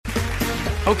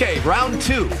Okay, round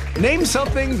two. Name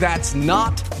something that's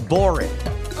not boring.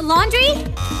 A laundry?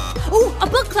 Ooh, a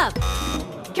book club.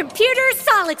 Computer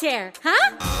solitaire,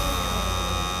 huh?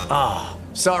 Ah,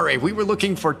 oh, sorry, we were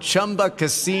looking for Chumba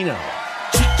Casino.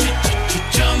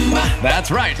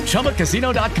 That's right,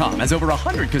 ChumbaCasino.com has over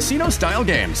 100 casino-style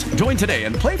games. Join today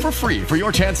and play for free for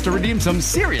your chance to redeem some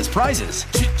serious prizes.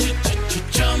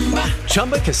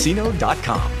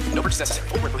 ChumbaCasino.com. No purchase necessary.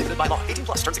 Void where prohibited by law. 18+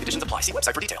 terms and conditions apply. See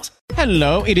website for details.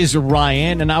 Hello, it is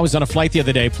Ryan, and I was on a flight the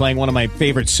other day playing one of my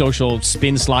favorite social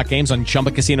spin slot games on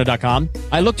ChumbaCasino.com.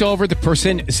 I looked over at the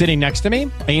person sitting next to me,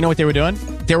 and you know what they were doing?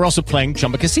 They were also playing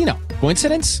Chumba Casino.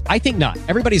 Coincidence? I think not.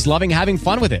 Everybody's loving having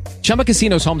fun with it. Chumba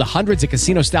Casino is home to hundreds of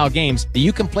casino-style games that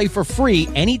you can play for free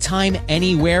anytime,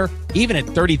 anywhere, even at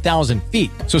 30,000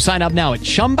 feet. So sign up now at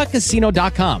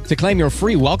ChumbaCasino.com to claim your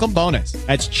free welcome bonus.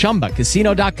 That's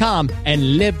ChumbaCasino.com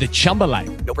and live the Chumba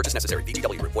life. No purchase necessary.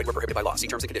 VGW. Void where prohibited by law. See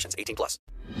terms and conditions. 18+.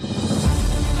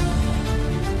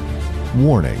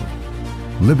 Warning.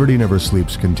 Liberty Never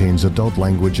Sleeps contains adult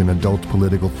language and adult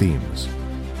political themes.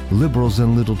 Liberals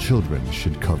and little children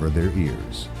should cover their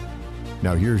ears.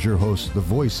 Now here's your host, the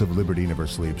voice of Liberty Never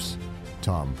Sleeps,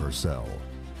 Tom Purcell.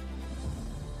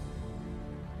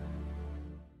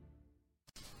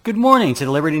 Good morning to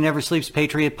the Liberty Never Sleeps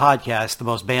Patriot Podcast, the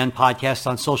most banned podcast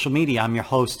on social media. I'm your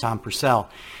host, Tom Purcell.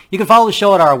 You can follow the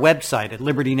show at our website at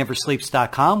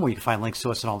libertyneversleeps.com, where you can find links to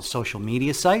us on all the social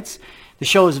media sites. The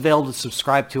show is available to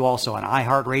subscribe to also on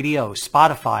iHeartRadio,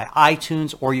 Spotify,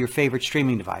 iTunes, or your favorite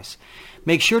streaming device.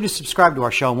 Make sure to subscribe to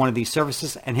our show on one of these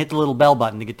services and hit the little bell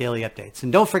button to get daily updates.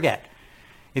 And don't forget,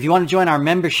 if you want to join our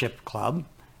membership club,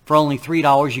 for only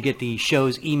 $3, you get the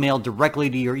shows emailed directly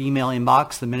to your email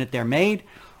inbox the minute they're made,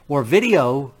 or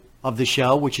video of the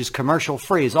show, which is commercial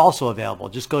free, is also available.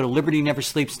 Just go to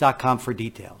libertyneversleeps.com for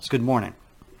details. Good morning.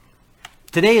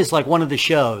 Today is like one of the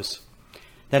shows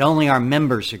that only our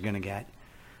members are going to get,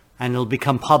 and it'll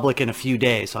become public in a few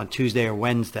days on Tuesday or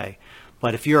Wednesday.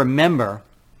 But if you're a member,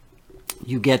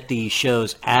 you get the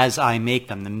shows as I make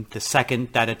them, the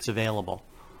second that it's available.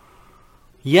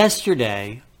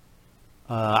 Yesterday,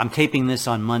 I'm taping this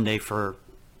on Monday for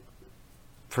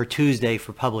Tuesday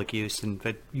for public use,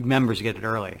 but you members get it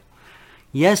early.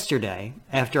 Yesterday,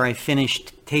 after I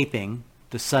finished taping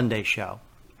the Sunday show,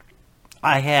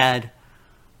 I had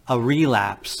a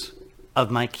relapse of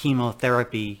my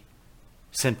chemotherapy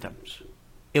symptoms.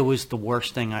 It was the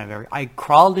worst thing I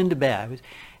crawled into bed.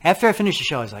 After I finished the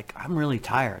show, I was like, I'm really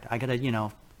tired. I got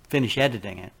to, finish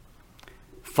editing it.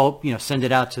 Send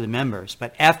it out to the members.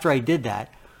 But after I did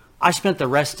that, I spent the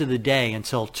rest of the day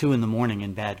until 2 a.m.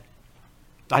 in bed.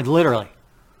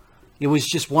 It was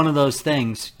just one of those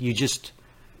things. You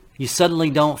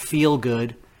suddenly don't feel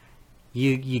good.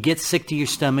 You get sick to your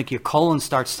stomach. Your colon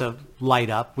starts to light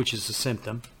up, which is a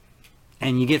symptom.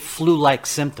 And you get flu-like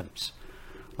symptoms,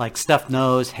 like stuffed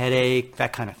nose, headache,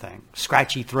 that kind of thing,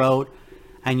 scratchy throat.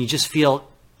 And you just feel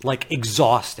like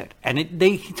exhausted. And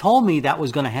they told me that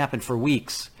was going to happen for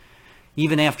weeks,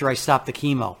 even after I stopped the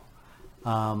chemo.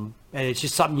 And it's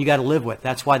just something you got to live with.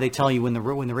 That's why they tell you when the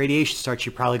radiation starts,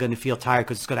 you're probably going to feel tired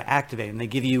because it's going to activate. And they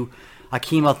give you a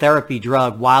chemotherapy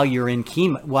drug while you're in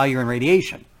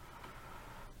radiation.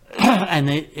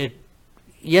 And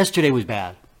yesterday was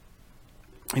bad.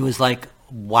 It was like,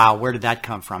 wow, where did that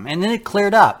come from? And then it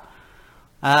cleared up.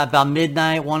 About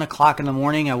midnight, 1 o'clock in the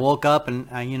morning, I woke up and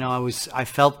I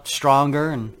felt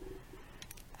stronger,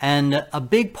 and a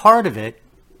big part of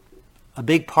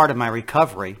my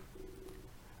recovery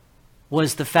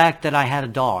was the fact that I had a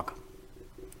dog.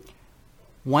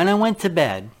 When I went to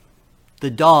bed,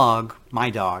 my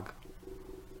dog,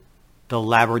 the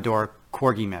Labrador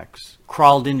Corgi Mix,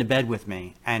 crawled into bed with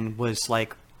me and was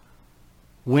like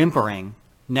whimpering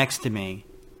next to me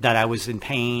that I was in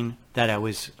pain, that I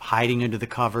was hiding under the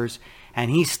covers,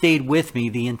 and he stayed with me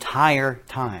the entire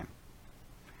time.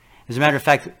 As a matter of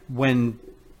fact, when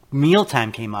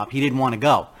mealtime came up, he didn't want to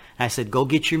go. And I said, go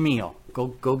get your meal.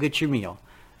 Go get your meal.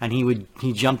 And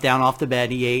he jumped down off the bed,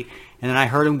 he ate, and then I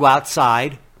heard him go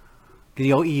outside.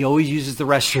 He always uses the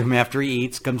restroom after he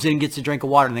eats, comes in, gets a drink of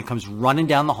water, and then comes running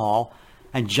down the hall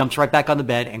and jumps right back on the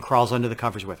bed and crawls under the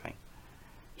covers with me.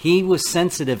 He was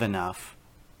sensitive enough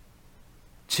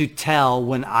to tell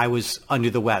when I was under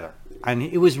the weather. And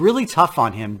it was really tough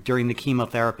on him during the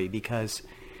chemotherapy because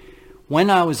when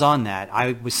I was on that,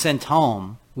 I was sent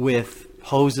home with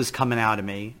hoses coming out of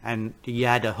me, and you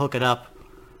had to hook it up,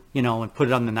 and put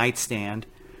it on the nightstand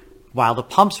while the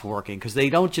pump's working, because they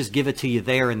don't just give it to you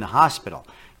there in the hospital.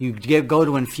 You go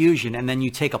to infusion, and then you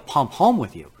take a pump home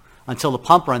with you until the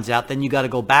pump runs out. Then you got to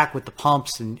go back with the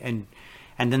pumps, and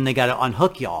then they got to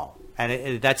unhook you all.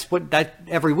 And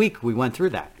every week we went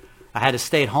through that. I had to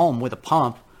stay at home with a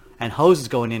pump and hoses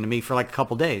going into me for like a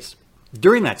couple days.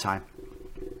 During that time,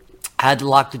 I had to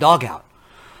lock the dog out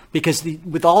because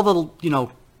with all the,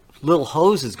 little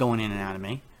hoses going in and out of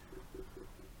me,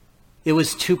 it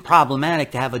was too problematic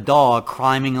to have a dog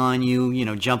climbing on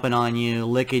you, jumping on you,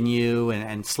 licking you,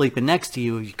 and sleeping next to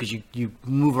you because you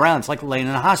move around. It's like laying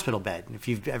in a hospital bed. If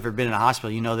you've ever been in a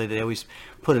hospital, you know that they always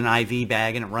put an IV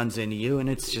bag and it runs into you, and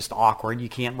it's just awkward. You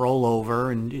can't roll over,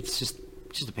 and it's just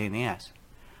a pain in the ass.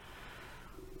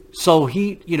 So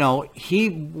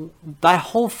that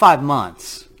whole 5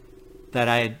 months that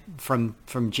I had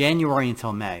from January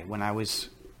until May, when I was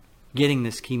getting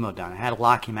this chemo done, I had to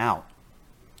lock him out.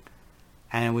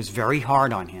 And it was very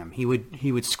hard on him. He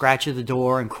would scratch at the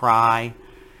door and cry,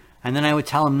 and then I would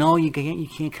tell him, "No, you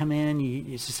can't come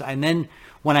in." And then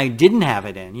when I didn't have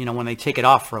it in, when they take it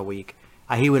off for a week,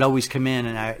 he would always come in,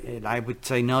 and I would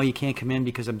say, "No, you can't come in,"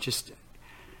 because I'm just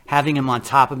having him on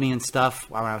top of me and stuff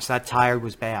when I was that tired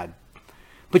was bad.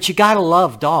 But you gotta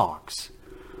love dogs,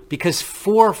 because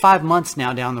 4 or 5 months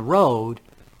now down the road,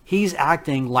 he's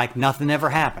acting like nothing ever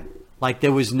happened, like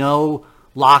there was no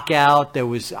lockout.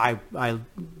 I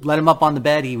let him up on the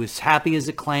bed. He was happy as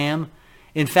a clam.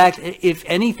 In fact, if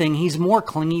anything, he's more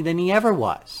clingy than he ever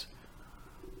was.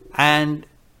 And,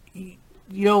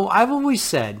 I've always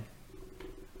said,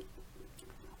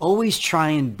 always try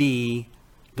and be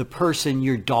the person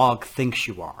your dog thinks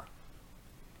you are.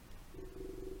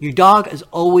 Your dog is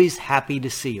always happy to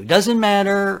see you. Doesn't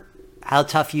matter how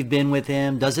tough you've been with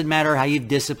him. Doesn't matter how you've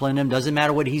disciplined him. Doesn't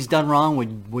matter what he's done wrong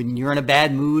when you're in a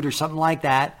bad mood or something like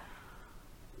that.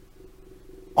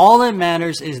 All that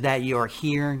matters is that you're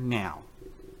here now.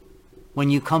 When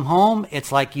you come home,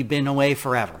 it's like you've been away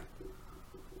forever.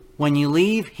 When you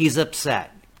leave, he's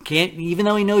upset. Even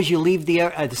though he knows you leave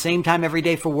at the same time every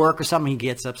day for work or something, he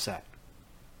gets upset.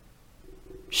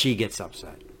 She gets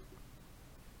upset.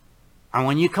 And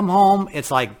when you come home, it's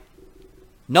like,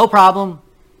 no problem.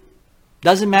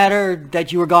 Doesn't matter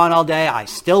that you were gone all day. I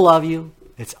still love you.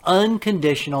 It's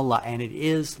unconditional love, and it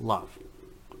is love.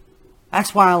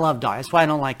 That's why I love dogs. That's why I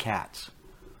don't like cats.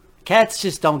 Cats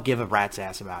just don't give a rat's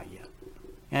ass about you.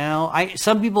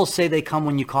 Some people say they come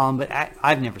when you call them, but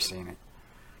I've never seen it.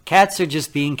 Cats are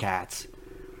just being cats.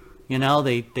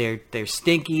 They're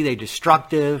stinky. They're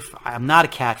destructive. I'm not a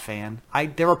cat fan.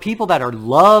 There are people that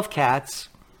love cats.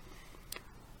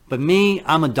 But me,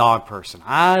 I'm a dog person.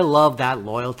 I love that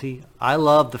loyalty. I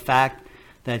love the fact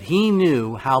that he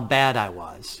knew how bad I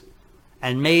was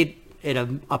and made it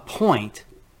a point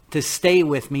to stay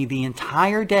with me the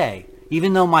entire day.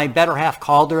 Even though my better half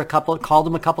called him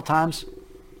a couple times,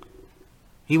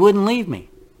 he wouldn't leave me.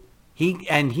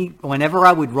 Whenever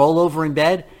I would roll over in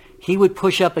bed, he would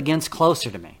push up against closer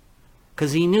to me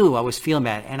because he knew I was feeling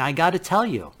bad. And I got to tell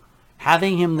you,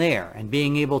 having him there and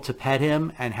being able to pet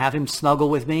him and have him snuggle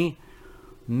with me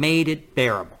made it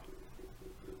bearable.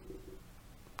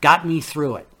 Got me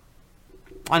through it.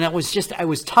 And it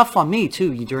was tough on me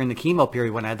too during the chemo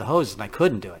period when I had the hoses and I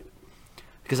couldn't do it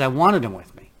because I wanted him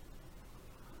with me.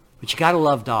 But you got to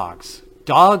love dogs.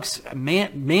 Dogs,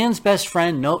 man's best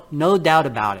friend, no doubt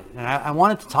about it. And I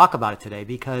wanted to talk about it today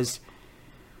because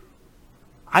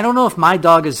I don't know if my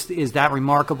dog is that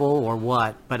remarkable or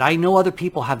what, but I know other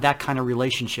people have that kind of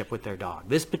relationship with their dog.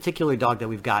 This particular dog that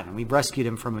we've gotten, we've rescued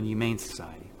him from a humane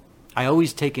society. I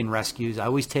always take in rescues. I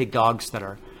always take dogs that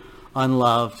are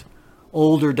unloved,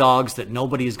 older dogs that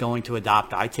nobody is going to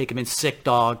adopt. I take them in, sick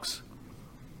dogs.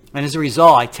 And as a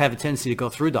result, I have a tendency to go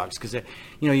through dogs because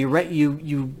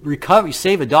you recover, you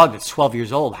save a dog that's 12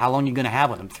 years old. How long are you going to have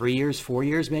with him? 3 years, 4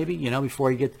 years maybe,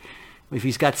 before you get... If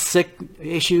he's got sick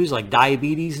issues like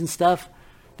diabetes and stuff,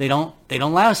 they don't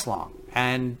last long.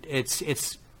 And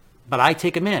but I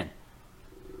take him in.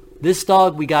 This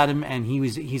dog, we got him, and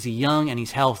he's a young and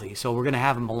he's healthy, so we're going to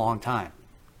have him a long time,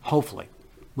 hopefully,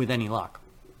 with any luck.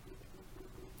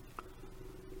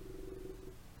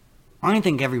 I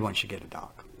think everyone should get a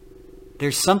dog.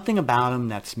 There's something about them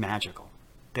that's magical.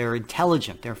 They're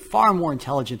intelligent. They're far more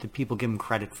intelligent than people give them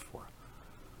credit for.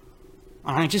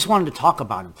 And I just wanted to talk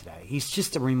about him today. He's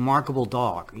just a remarkable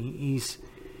dog.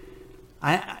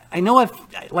 I know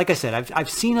like I said, I've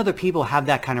seen other people have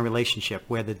that kind of relationship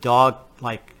where the dog,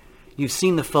 like, you've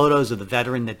seen the photos of the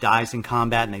veteran that dies in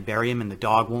combat and they bury him and the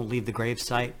dog won't leave the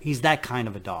gravesite. He's that kind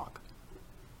of a dog.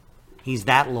 He's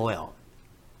that loyal.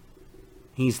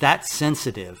 He's that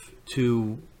sensitive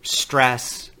to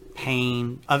stress,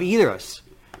 pain of either of us.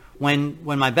 When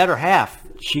my better half,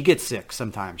 she gets sick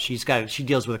sometimes. She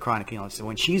deals with a chronic illness. And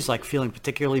when she's like feeling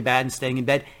particularly bad and staying in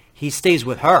bed, he stays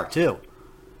with her too.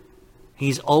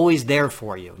 He's always there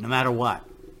for you, no matter what.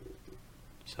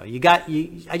 So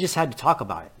I just had to talk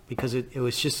about it because it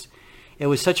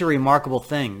was such a remarkable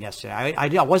thing yesterday.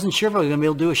 I wasn't sure if I was going to be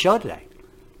able to do a show today.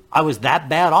 I was that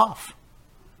bad off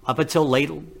up until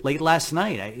late last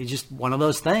night. It's just one of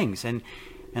those things. And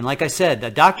like I said,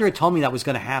 the doctor had told me that was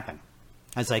going to happen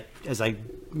as I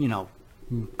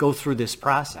go through this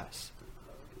process.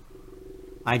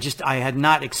 I had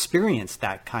not experienced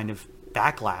that kind of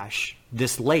backlash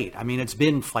this late. I mean, it's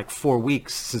been like 4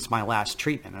 weeks since my last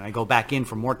treatment, and I go back in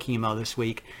for more chemo this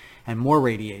week and more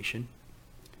radiation.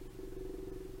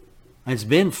 And it's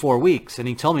been 4 weeks, and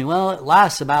he told me, well, it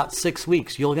lasts about 6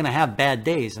 weeks. You're going to have bad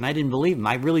days, and I didn't believe him.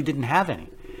 I really didn't have any.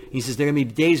 He says there are going to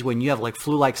be days when you have like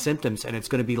flu-like symptoms, and it's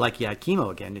going to be like you had chemo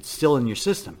again. It's still in your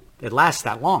system. It lasts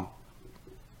that long.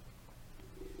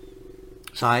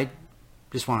 So I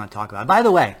just want to talk about it. By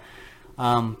the way,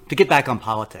 to get back on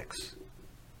politics,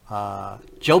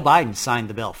 Joe Biden signed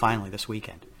the bill finally this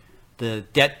weekend, the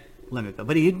debt limit bill,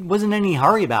 but he wasn't in any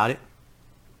hurry about it,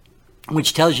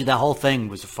 which tells you that whole thing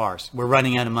was a farce. We're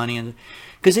running out of money,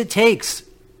 because it takes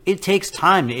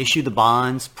time to issue the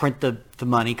bonds, print the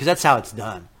money, because that's how it's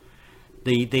done.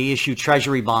 They issue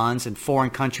treasury bonds, and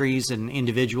foreign countries and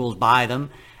individuals buy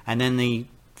them, and then the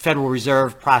Federal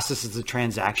Reserve processes the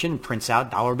transaction and prints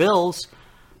out dollar bills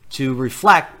to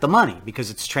reflect the money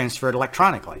because it's transferred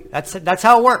electronically. That's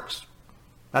how it works.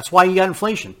 That's why you got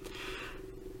inflation,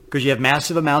 because you have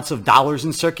massive amounts of dollars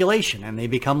in circulation and they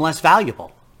become less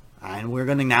valuable. And we're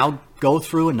going to now go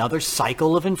through another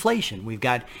cycle of inflation.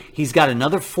 He's got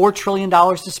another $4 trillion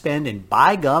to spend, and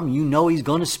by gum, he's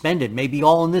going to spend it, maybe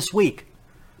all in this week.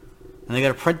 And they're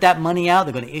going to print that money out.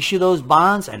 They're going to issue those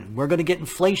bonds, and we're going to get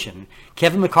inflation.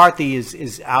 Kevin McCarthy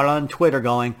is out on Twitter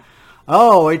going,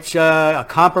 oh, it's a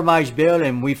compromise bill,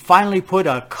 and we finally put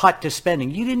a cut to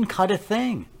spending. You didn't cut a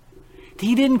thing.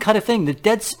 He didn't cut a thing. The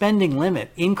debt spending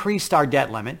limit increased our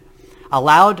debt limit,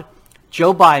 allowed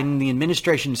Joe Biden, the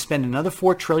administration, to spend another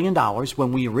 $4 trillion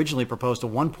when we originally proposed a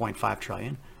 $1.5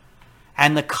 trillion.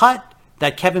 And the cut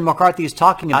that Kevin McCarthy is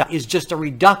talking about is just a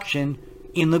reduction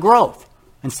in the growth.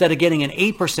 Instead of getting an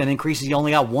 8% increase, he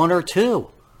only got 1 or 2.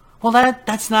 Well,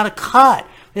 that's not a cut.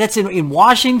 That's in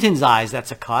Washington's eyes,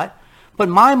 that's a cut. But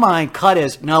in my mind, cut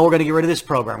is, no, we're going to get rid of this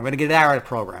program. We're going to get that out of the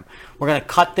program. We're going to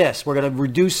cut this. We're going to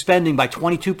reduce spending by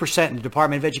 22% in the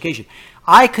Department of Education.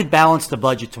 I could balance the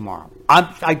budget tomorrow.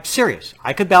 I'm serious.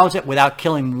 I could balance it without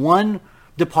killing one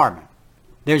department.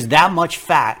 There's that much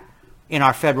fat in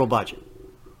our federal budget.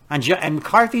 And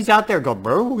McCarthy's out there going,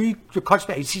 bro, he's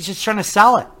just trying to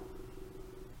sell it.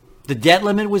 The debt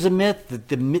limit was a myth.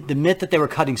 The myth that they were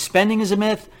cutting spending is a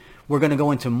myth. We're going to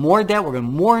go into more debt. We're going to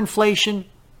more inflation.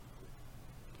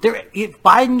 If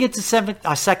Biden gets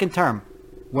a second term,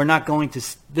 there's nothing going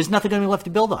to be left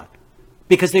to build on,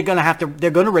 because they're going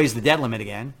to raise the debt limit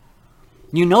again.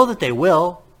 You know that they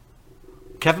will.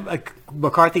 Kevin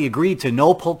McCarthy agreed to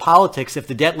no politics if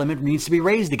the debt limit needs to be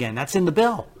raised again. That's in the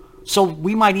bill. So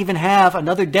we might even have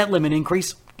another debt limit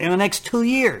increase in the next 2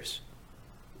 years.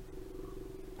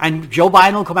 And Joe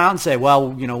Biden will come out and say, well,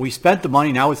 we spent the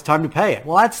money, now it's time to pay it.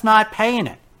 Well, that's not paying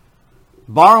it.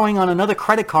 Borrowing on another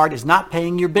credit card is not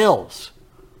paying your bills.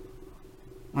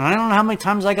 And I don't know how many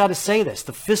times I got to say this.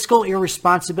 The fiscal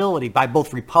irresponsibility by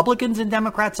both Republicans and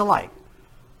Democrats alike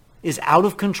is out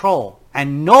of control,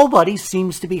 and nobody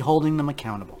seems to be holding them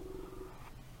accountable.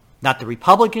 Not the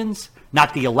Republicans,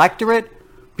 not the electorate.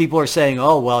 People are saying,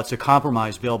 oh, well, it's a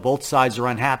compromise bill. Both sides are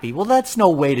unhappy. Well, that's no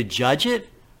way to judge it.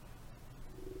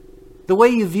 The way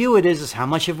you view it is how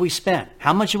much have we spent?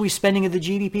 How much are we spending of the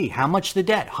GDP? How much the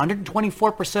debt?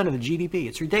 124% of the GDP.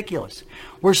 It's ridiculous.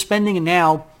 We're spending it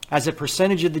now as a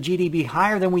percentage of the GDP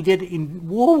higher than we did in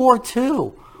World War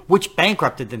II, which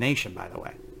bankrupted the nation, by the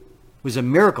way. It was a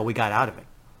miracle we got out of it.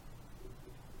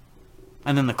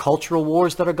 And then the cultural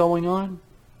wars that are going on.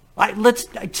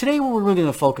 Today we're really going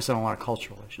to focus on a lot of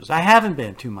cultural issues. I haven't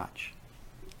been too much.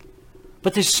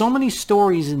 But there's so many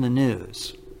stories in the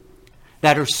news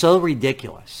that are so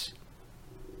ridiculous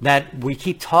that we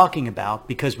keep talking about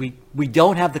because we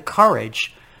don't have the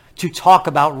courage to talk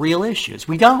about real issues.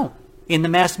 We don't in the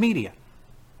mass media.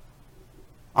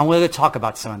 I'm going to talk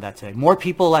about some of that today. More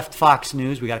people left Fox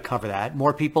News. We got to cover that.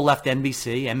 More people left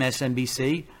NBC,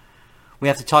 MSNBC. We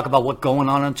have to talk about what's going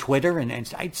on Twitter,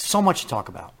 and so much to talk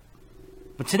about.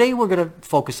 But today we're going to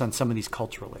focus on some of these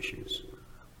cultural issues.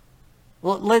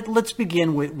 Well, let's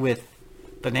begin with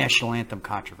the national anthem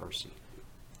controversy.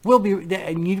 You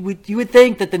would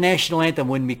think that the national anthem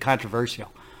wouldn't be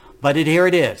controversial, but here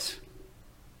it is.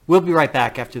 We'll be right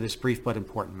back after this brief but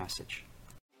important message.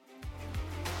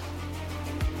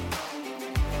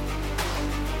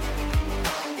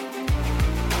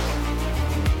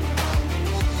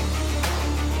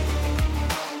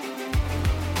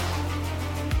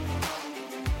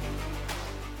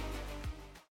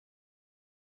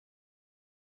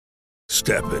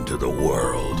 Step into the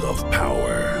world of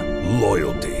power,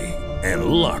 loyalty, and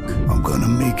luck. I'm gonna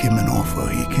make him an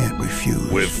offer he can't refuse.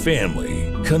 With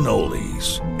family,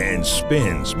 cannolis, and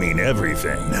spins mean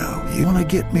everything. Now, you wanna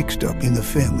get mixed up in the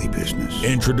family business.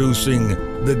 Introducing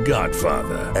The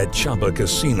Godfather at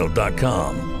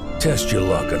ChumbaCasino.com. Test your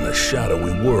luck in the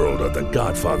shadowy world of The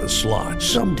Godfather slot.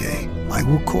 Someday, I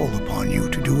will call upon you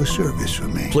to do a service for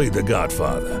me. Play The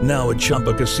Godfather now at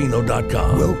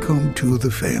ChumbaCasino.com. Welcome to the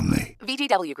family.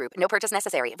 VGW Group. No purchase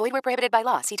necessary. Void where prohibited by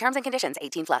law. See terms and conditions.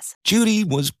 18+. Judy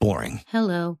was boring.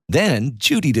 Hello. Then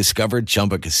Judy discovered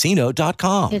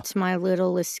ChumbaCasino.com. It's my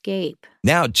little escape.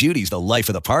 Now Judy's the life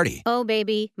of the party. Oh,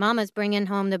 baby, mama's bringing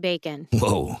home the bacon.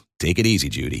 Whoa, take it easy,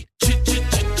 Judy.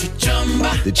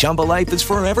 The Chumba life is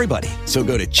for everybody. So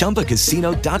go to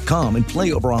ChumbaCasino.com and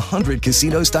play over 100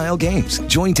 casino-style games.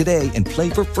 Join today and play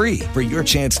for free for your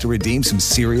chance to redeem some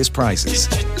serious prizes.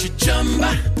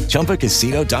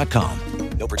 ChumbaCasino.com.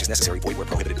 No purchase necessary. Void where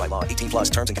prohibited by law.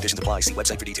 18+. Terms and conditions apply. See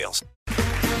website for details.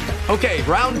 Okay,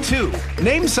 round two.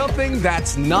 Name something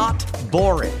that's not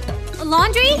boring. A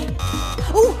laundry?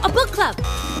 Ooh, a book club.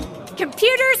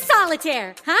 Computer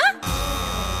solitaire,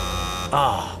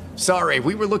 huh? Sorry,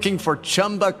 we were looking for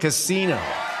Chumba Casino.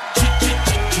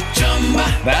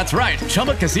 That's right.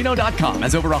 ChumbaCasino.com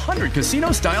has over 100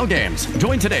 casino-style games.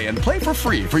 Join today and play for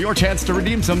free for your chance to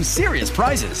redeem some serious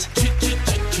prizes.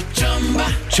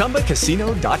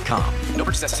 ChumbaCasino.com. No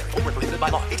purchase necessary. Void where prohibited by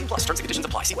law. 18+. Terms and conditions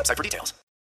apply. See website for details.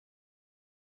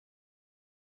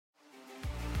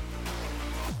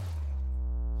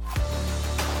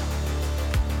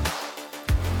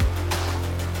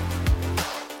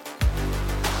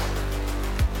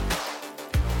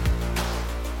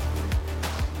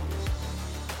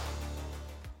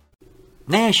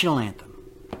 National anthem.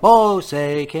 Oh,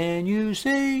 say, can you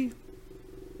see?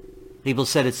 People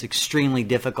said it's extremely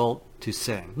difficult to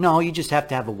sing. No, you just have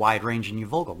to have a wide range in your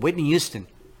vocal. Whitney Houston,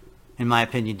 in my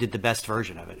opinion, did the best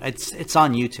version of it. It's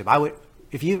on YouTube. I would,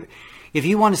 if you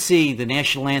want to see the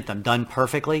national anthem done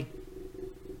perfectly,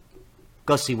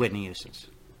 go see Whitney Houston's.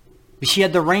 She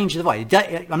had the range of the voice.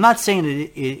 I'm not saying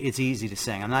that it's easy to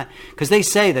sing. I'm not, because they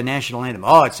say the national anthem,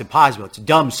 oh, it's impossible. It's a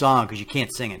dumb song because you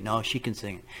can't sing it. No, she can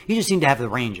sing it. You just need to have the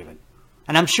range of it.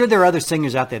 And I'm sure there are other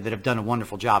singers out there that have done a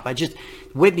wonderful job.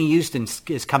 Whitney Houston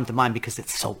has come to mind because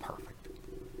it's so perfect.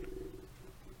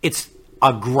 It's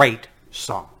a great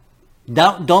song.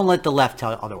 Don't let the left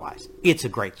tell you otherwise. It's a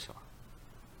great song.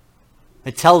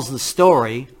 It tells the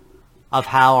story of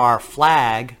how our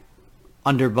flag,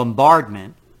 under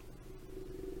bombardment,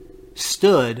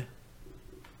 stood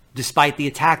despite the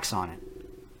attacks on it,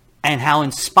 and how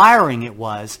inspiring it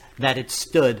was that it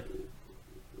stood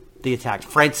the attack.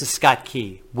 Francis Scott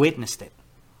Key witnessed it.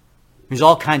 There's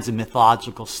all kinds of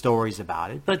mythological stories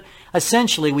about it, but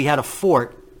essentially we had a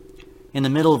fort in the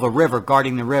middle of a river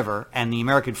guarding the river, and the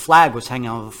American flag was hanging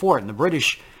over the fort, and the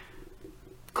British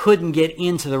couldn't get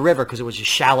into the river because it was a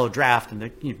shallow draft, and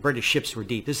the British ships were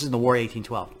deep. This is in the War of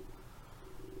 1812.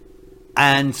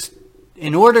 And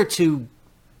in order to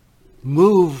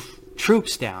move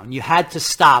troops down, you had to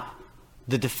stop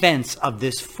the defense of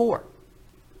this fort.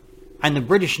 And the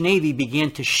British Navy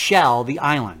began to shell the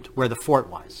island where the fort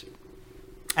was.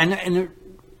 And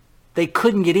they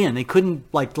couldn't get in. They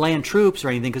couldn't land troops or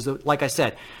anything because, like I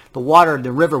said, the water in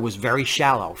the river was very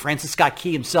shallow. Francis Scott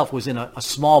Key himself was in a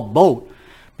small boat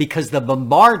because the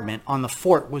bombardment on the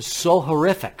fort was so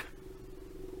horrific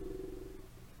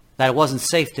that it wasn't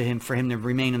safe for him to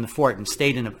remain in the fort, and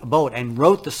stayed in a boat and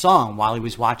wrote the song while he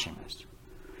was watching this.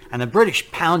 And the British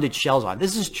pounded shells on it.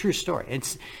 This is a true story.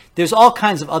 There's all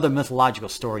kinds of other mythological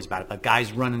stories about it, like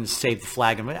guys running to save the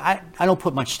flag. And I don't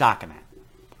put much stock in that.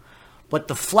 But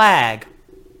the flag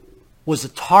was a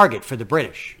target for the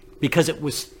British because it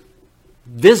was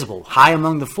visible high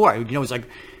among the fort. It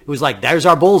was like there's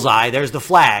our bullseye, there's the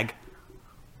flag.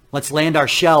 Let's land our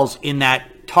shells in that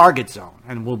target zone,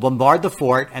 and we'll bombard the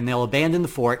fort, and they'll abandon the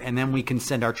fort, and then we can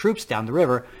send our troops down the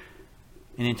river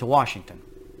and into Washington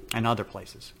and other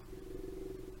places.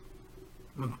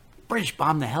 The British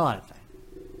bombed the hell out of the thing.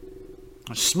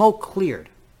 The smoke cleared,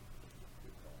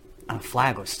 and the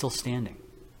flag was still standing,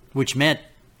 which meant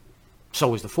so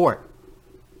was the fort.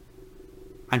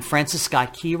 And Francis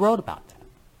Scott Key wrote about that.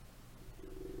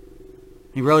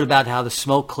 He wrote about how the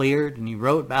smoke cleared, and he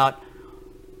wrote about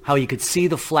how you could see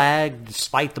the flag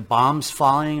despite the bombs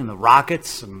falling and the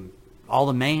rockets and all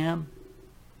the mayhem.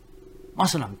 It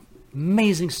was an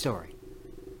amazing story.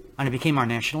 And it became our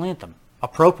national anthem,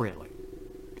 appropriately.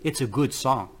 It's a good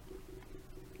song.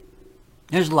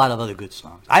 There's a lot of other good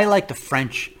songs. I like the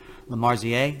French Le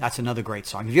Marseillaise, that's another great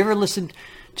song. Have you ever listened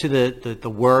to the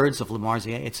words of Le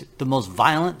Marseillaise? It's the most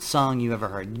violent song you ever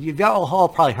heard. You've all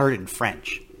probably heard it in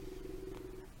French.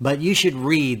 But you should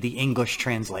read the English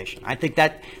translation. I think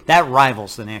that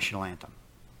rivals the national anthem.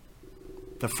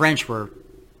 The French were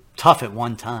tough at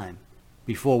one time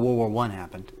before World War I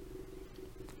happened.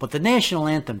 But the national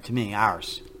anthem, to me,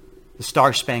 ours, the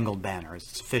Star-Spangled Banner is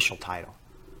its official title,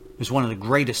 is one of the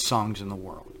greatest songs in the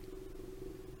world.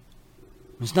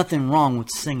 There's nothing wrong with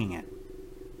singing it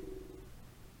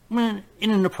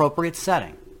in an appropriate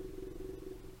setting.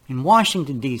 In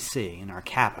Washington, D.C., in our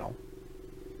capital,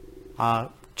 a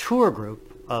tour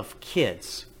group of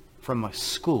kids from a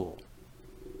school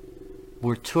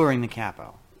were touring the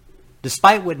Capitol.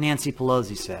 Despite what Nancy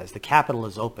Pelosi says, the Capitol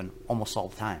is open almost all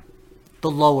the time. The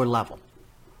lower level.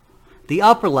 The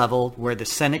upper level, where the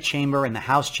Senate chamber and the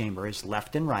House chamber is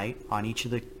left and right on each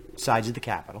of the sides of the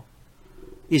Capitol,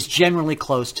 is generally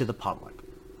closed to the public.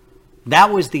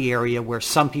 That was the area where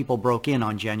some people broke in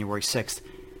on January 6th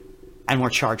and were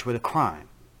charged with a crime.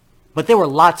 But there were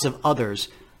lots of others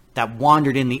that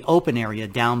wandered in the open area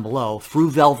down below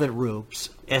through velvet roofs,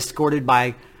 escorted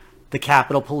by the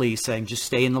Capitol Police saying, just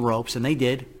stay in the ropes, and they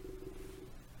did,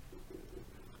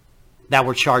 that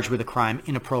were charged with a crime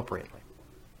inappropriately.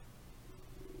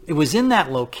 It was in that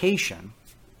location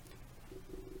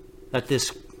that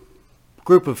this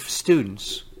group of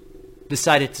students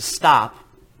decided to stop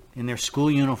in their school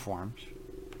uniforms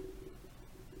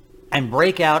and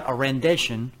break out a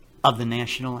rendition of the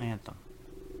national anthem.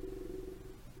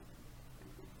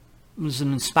 It was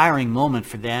an inspiring moment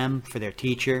for them, for their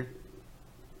teacher.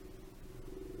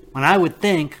 And I would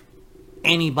think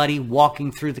anybody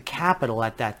walking through the Capitol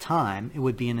at that time, it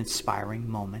would be an inspiring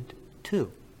moment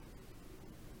too.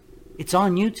 It's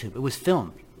on YouTube. It was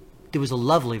filmed. There was a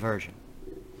lovely version.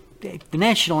 The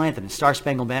national anthem, the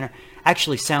Star-Spangled Banner,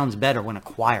 actually sounds better when a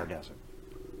choir does it.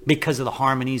 Because of the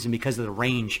harmonies and because of the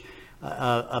range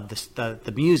of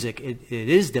the music, it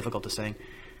is difficult to sing.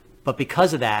 But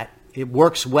because of that, it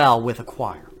works well with a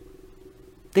choir.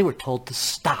 They were told to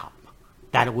stop,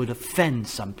 that it would offend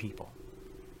some people.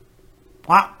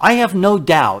 I have no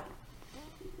doubt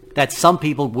that some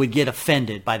people would get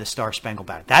offended by the Star-Spangled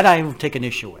Banner. That I would take an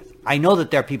issue with. I know that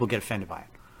there are people who get offended by it.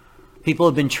 People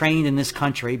have been trained in this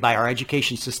country by our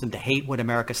education system to hate what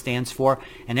America stands for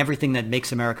and everything that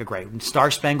makes America great. And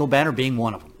Star-Spangled Banner being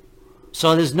one of them.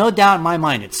 So there's no doubt in my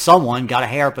mind that someone got a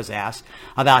hair up his ass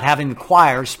about having the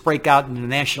choirs break out into the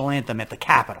national anthem at the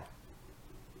Capitol.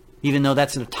 Even though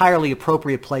that's an entirely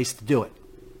appropriate place to do it.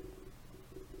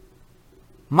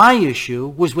 My issue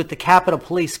was with the Capitol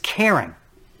Police caring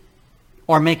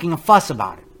or making a fuss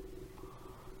about it.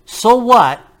 So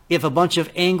what if a bunch of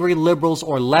angry liberals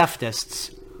or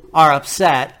leftists are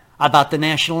upset about the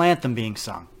national anthem being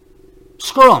sung?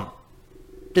 Screw them.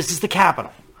 This is the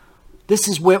Capitol. This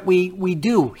is what we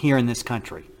do here in this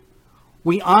country.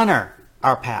 We honor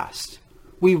our past.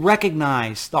 We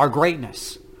recognize our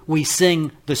greatness. We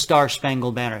sing the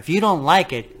Star-Spangled Banner. If you don't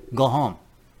like it, go home.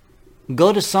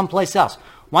 Go to someplace else.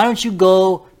 Why don't you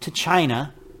go to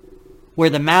China, where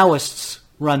the Maoists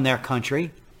run their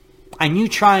country, and you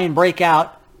try and break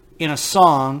out in a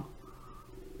song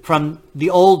from the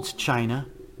old China,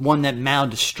 one that Mao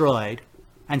destroyed,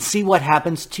 and see what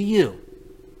happens to you.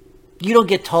 You don't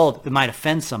get told it might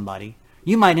offend somebody.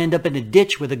 You might end up in a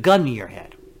ditch with a gun to your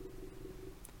head.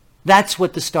 That's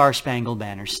what the Star-Spangled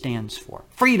Banner stands for.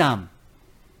 Freedom.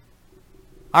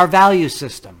 Our value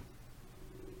system.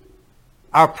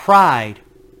 Our pride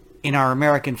in our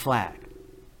American flag.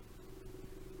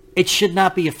 It should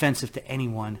not be offensive to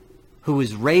anyone who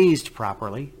is raised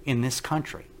properly in this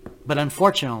country. But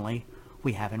unfortunately,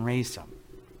 we haven't raised them.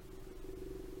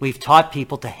 We've taught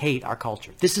people to hate our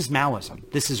culture. This is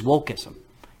Maoism. This is wokeism.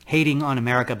 Hating on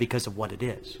America because of what it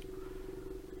is.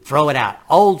 Throw it out.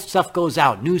 Old stuff goes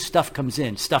out. New stuff comes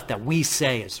in. Stuff that we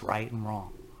say is right and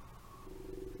wrong.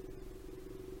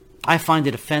 I find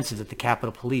it offensive that the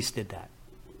Capitol Police did that.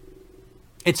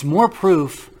 It's more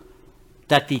proof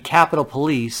that the Capitol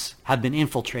Police have been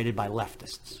infiltrated by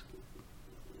leftists.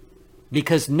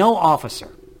 Because no officer,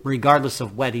 regardless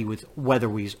of whether he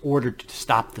was ordered to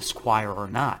stop this choir or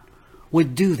not,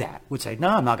 would do that. Would say, no,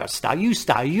 I'm not going to stop. You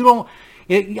stop. You don't.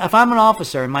 If I'm an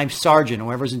officer and my sergeant or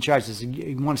whoever's in charge says,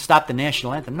 you want to stop the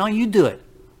national anthem? No, you do it.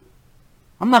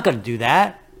 I'm not going to do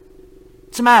that.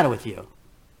 What's the matter with you?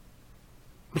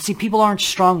 But see, people aren't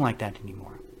strong like that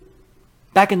anymore.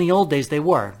 Back in the old days, they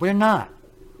were. We're not.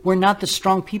 We're not the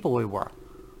strong people we were.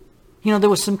 You know, there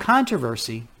was some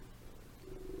controversy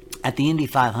at the Indy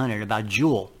 500 about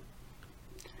Jewel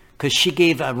because she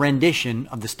gave a rendition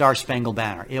of the Star-Spangled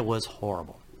Banner. It was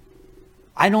horrible.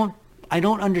 I don't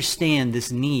understand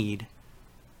this need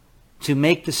to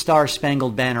make the Star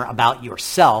Spangled Banner about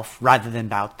yourself rather than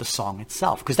about the song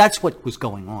itself, because that's what was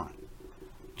going on.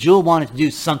 Jewel wanted to do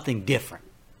something different.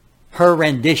 Her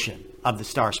rendition of the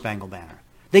Star Spangled Banner.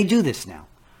 They do this now.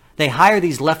 They hire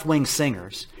these left-wing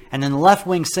singers, and then the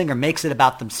left-wing singer makes it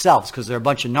about themselves because they're a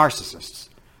bunch of narcissists.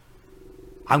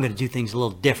 I'm going to do things a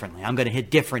little differently. I'm going to hit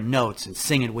different notes and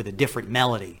sing it with a different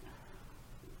melody.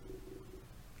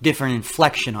 Different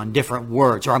inflection on different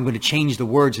words, or I'm going to change the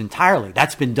words entirely.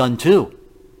 That's been done too.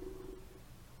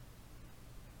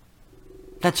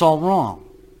 That's all wrong.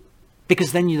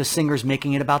 Because then the singer's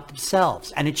making it about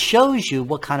themselves. And it shows you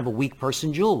what kind of a weak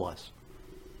person Jewel was.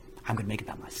 I'm going to make it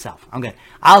about myself.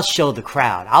 I'll show the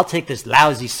crowd. I'll take this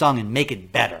lousy song and make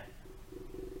it better.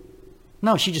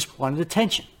 No, she just wanted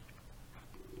attention.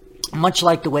 Much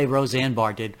like the way Roseanne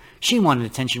Barr did. She wanted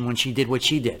attention when she did what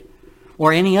she did.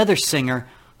 Or any other singer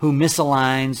who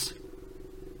misaligns,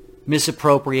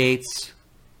 misappropriates,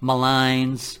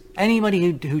 maligns,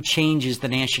 anybody who changes the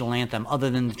national anthem other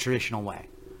than the traditional way.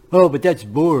 Oh, but that's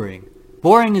boring.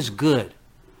 Boring is good.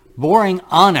 Boring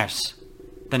honors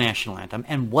the national anthem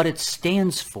and what it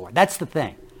stands for. That's the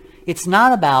thing. It's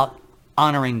not about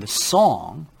honoring the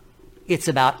song. It's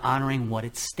about honoring what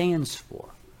it stands for.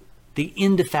 The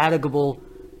indefatigable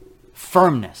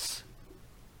firmness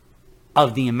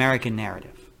of the American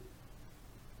narrative.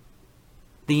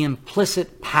 The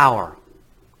implicit power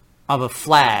of a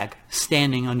flag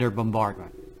standing under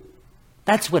bombardment.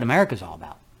 That's what America's all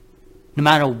about. No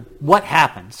matter what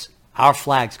happens, our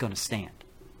flag's going to stand.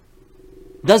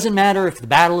 Doesn't matter if the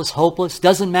battle is hopeless.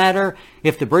 Doesn't matter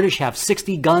if the British have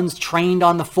 60 guns trained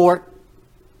on the fort,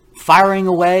 firing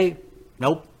away.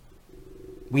 Nope.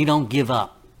 We don't give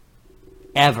up.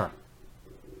 Ever.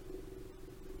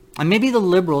 And maybe the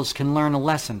liberals can learn a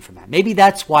lesson from that. Maybe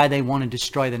that's why they want to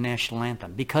destroy the national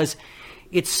anthem, because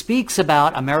it speaks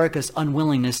about America's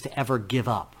unwillingness to ever give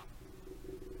up.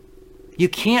 You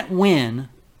can't win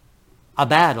a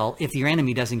battle if your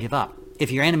enemy doesn't give up, if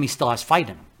your enemy still has fight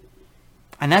in him.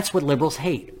 And that's what liberals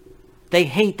hate. They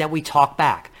hate that we talk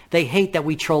back. They hate that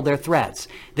we troll their threads.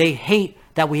 They hate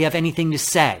that we have anything to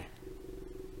say.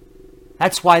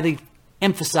 That's why they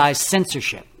emphasize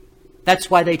censorship.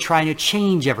 That's why they try to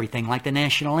change everything like the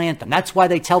national anthem. That's why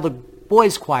they tell the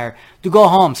boys' choir to go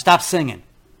home, stop singing.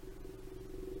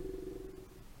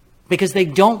 Because they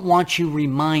don't want you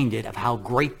reminded of how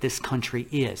great this country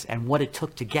is and what it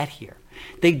took to get here.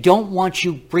 They don't want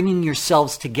you bringing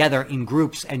yourselves together in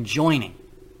groups and joining.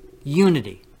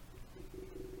 Unity.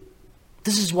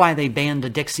 This is why they banned the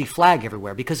Dixie flag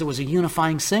everywhere, because it was a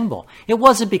unifying symbol. It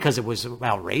wasn't because it was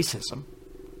about racism.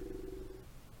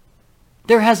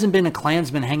 There hasn't been a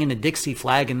Klansman hanging a Dixie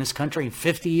flag in this country in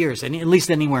 50 years, and at least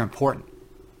anywhere important.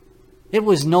 It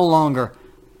was no longer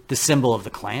the symbol of the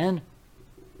Klan.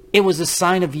 It was a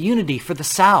sign of unity for the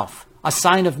South, a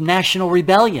sign of national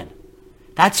rebellion.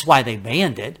 That's why they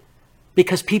banned it,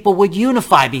 because people would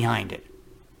unify behind it.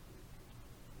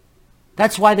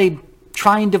 That's why they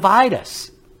try and divide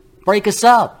us, break us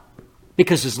up,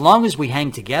 because as long as we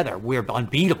hang together, we're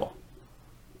unbeatable.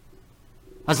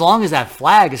 As long as that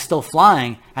flag is still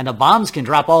flying and the bombs can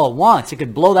drop all at once, it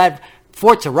could blow that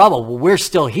fort to rubble. Well, we're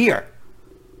still here.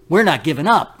 We're not giving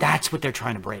up. That's what they're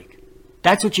trying to break.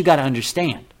 That's what you got to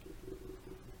understand.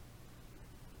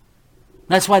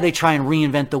 That's why they try and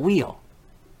reinvent the wheel.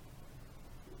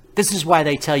 This is why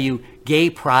they tell you Gay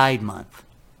Pride Month,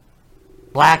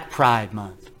 Black Pride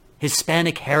Month,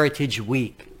 Hispanic Heritage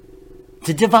Week,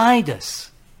 to divide us.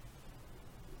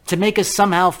 To make us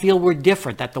somehow feel we're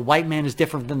different, that the white man is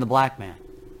different than the black man.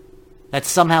 That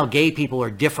somehow gay people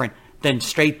are different than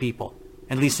straight people,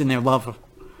 at least in their love of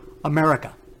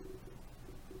America.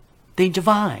 They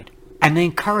divide, and they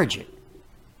encourage it.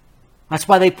 That's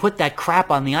why they put that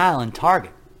crap on the aisle in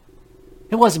Target.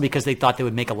 It wasn't because they thought they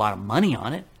would make a lot of money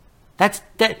on it. That's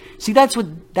what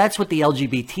the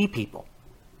LGBT people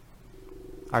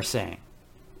are saying.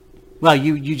 Well,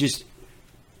 you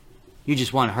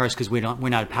just want to hurt us because we're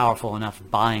not powerful enough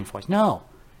buying for us. No,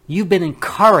 you've been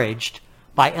encouraged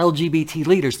by LGBT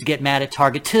leaders to get mad at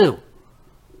Target too.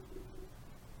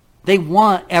 They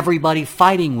want everybody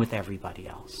fighting with everybody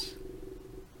else.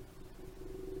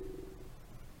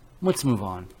 Let's move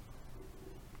on.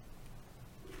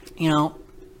 You know,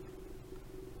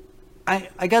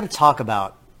 I got to talk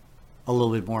about a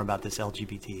little bit more about this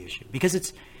LGBT issue, because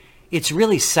it's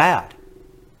really sad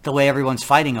the way everyone's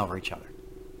fighting over each other.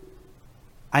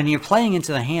 And you're playing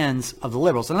into the hands of the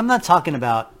liberals. And I'm not talking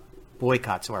about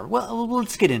boycotts or whatever. Well,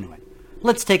 let's get into it.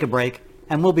 Let's take a break,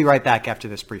 and we'll be right back after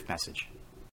this brief message.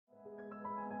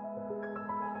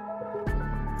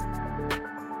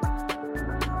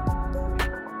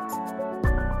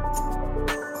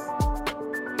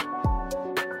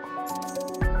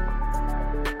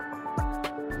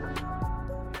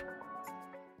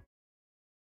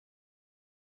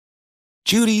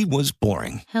 Judy was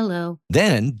boring. Hello.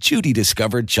 Then Judy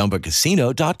discovered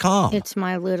ChumbaCasino.com. It's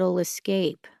my little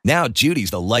escape. Now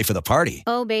Judy's the life of the party.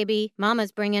 Oh, baby,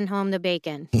 mama's bringing home the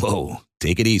bacon. Whoa,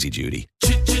 take it easy, Judy.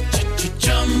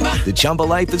 The Chumba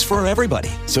life is for everybody.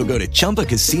 So go to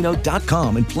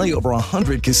ChumbaCasino.com and play over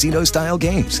 100 casino-style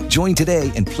games. Join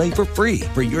today and play for free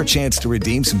for your chance to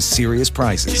redeem some serious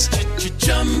prizes.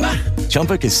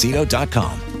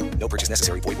 ChumbaCasino.com. No purchase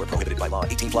necessary. Void where prohibited by law.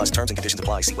 18 plus terms and conditions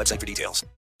apply. See website for details.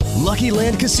 Lucky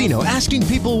Land Casino, asking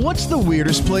people, what's the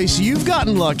weirdest place you've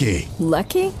gotten lucky?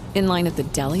 Lucky? In line at the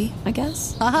deli, I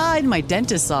guess? Aha, in my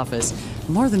dentist's office.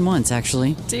 More than once,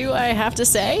 actually. Do I have to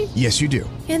say? Yes, you do.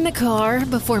 In the car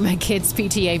before my kids'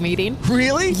 PTA meeting.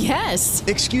 Really? Yes.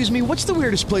 Excuse me, what's the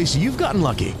weirdest place you've gotten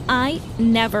lucky? I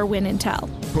never win and tell.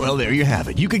 Well, there you have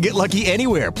it. You can get lucky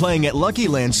anywhere, playing at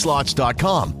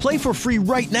LuckyLandSlots.com. Play for free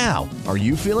right now. Are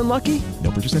you feeling lucky?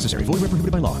 No purchase necessary. Void where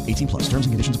prohibited by law. 18 plus. Terms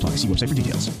and conditions apply. See website for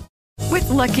details. With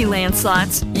Lucky Land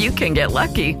Slots, you can get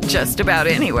lucky just about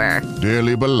anywhere.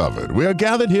 Dearly beloved, we are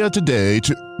gathered here today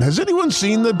to... Has anyone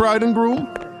seen the bride and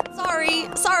groom?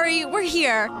 Sorry, we're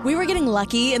here. We were getting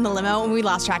lucky in the limo and we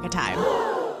lost track of time.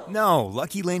 No,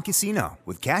 Lucky Land Casino,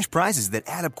 with cash prizes that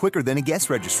add up quicker than a guest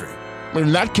registry.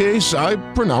 In that case, I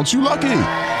pronounce you lucky.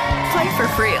 Play for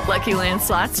free at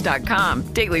LuckyLandSlots.com.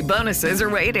 Daily bonuses are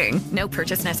waiting. No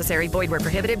purchase necessary. Void where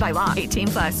prohibited by law. 18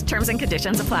 plus. Terms and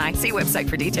conditions apply. See website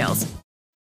for details.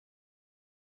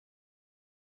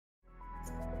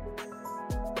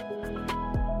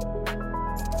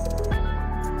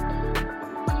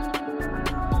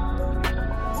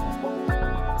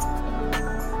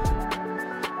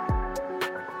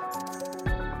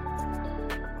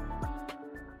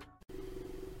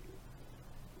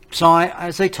 So,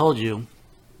 as I told you,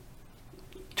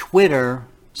 Twitter,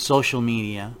 social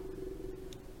media,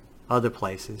 other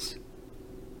places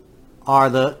are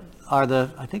the.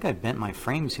 I think I bent my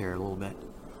frames here a little bit.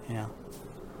 Yeah,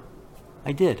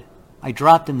 I did. I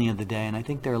dropped them the other day, and I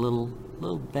think they're a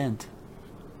little bent.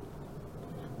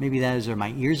 Maybe that is, or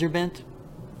my ears are bent.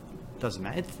 Doesn't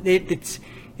matter. It's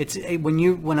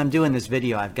when I'm doing this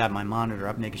video, I've got my monitor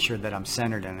up, making sure that I'm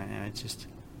centered in it, and it's just.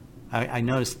 I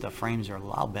noticed the frames are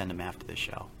I'll bend them after the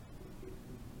show.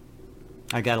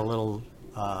 I got a little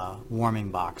warming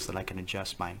box that I can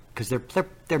adjust because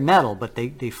they're metal, but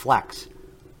they flex.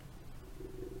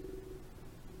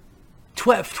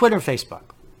 Twitter, Facebook,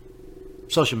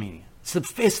 social media.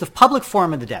 It's the public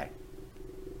forum of the day.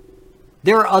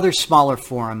 There are other smaller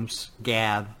forums,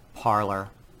 Gab, Parler,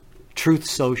 Truth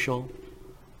Social.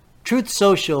 Truth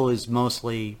Social is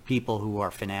mostly people who are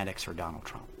fanatics for Donald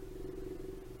Trump.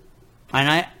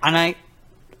 And I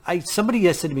somebody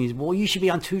has said to me, well, you should be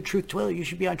on Truth Twitter. You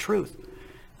should be on Truth.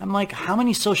 I'm like, how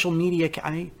many social media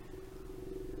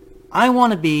I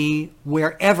want to be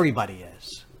where everybody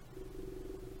is.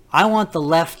 I want the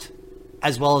left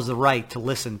as well as the right to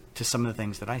listen to some of the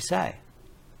things that I say.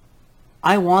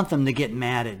 I want them to get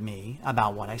mad at me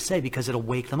about what I say because it'll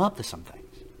wake them up to some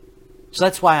things. So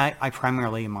that's why I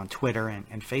primarily am on Twitter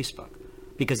and Facebook,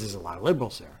 because there's a lot of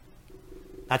liberals there.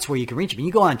 That's where you can reach them.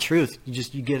 You go on Truth,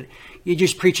 you're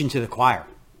just preaching to the choir,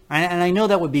 and I know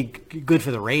that would be good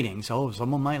for the ratings. Oh,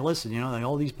 someone might listen. Like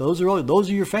all those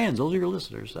are your fans, those are your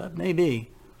listeners. That may be,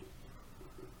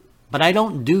 but I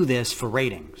don't do this for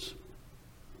ratings.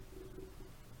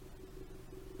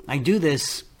 I do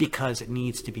this because it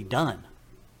needs to be done.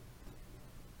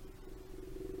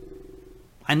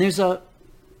 And there's a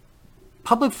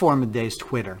public forum of the day is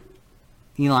Twitter.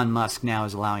 Elon Musk now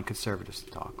is allowing conservatives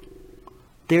to talk.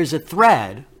 There's a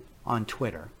thread on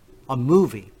Twitter, a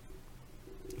movie,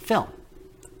 a film,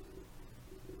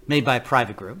 made by a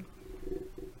private group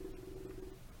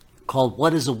called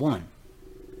What is a Woman?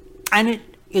 And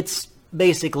it's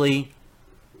basically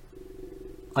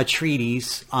a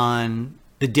treatise on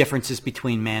the differences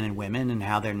between men and women and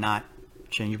how they're not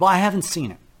changeable. I haven't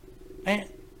seen it. I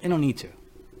don't need to.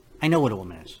 I know what a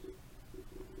woman is.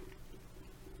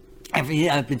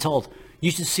 I've been told, you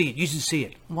should see it. You should see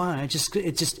it. Why? It's just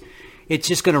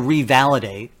going to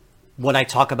revalidate what I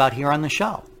talk about here on the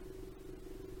show.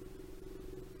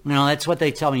 That's what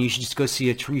they tell me. You should just go see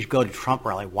you should go to Trump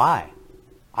rally. Why?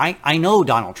 I know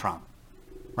Donald Trump,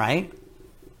 right?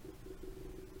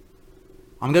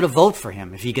 I'm going to vote for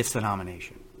him if he gets the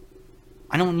nomination.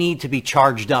 I don't need to be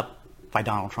charged up by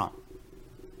Donald Trump.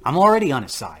 I'm already on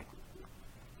his side.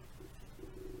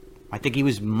 I think he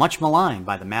was much maligned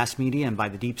by the mass media and by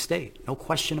the deep state. No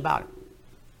question about it.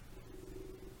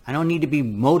 I don't need to be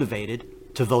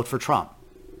motivated to vote for Trump.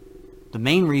 The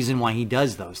main reason why he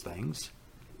does those things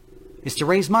is to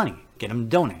raise money, get him to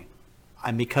donate.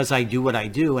 And because I do what I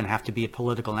do and have to be a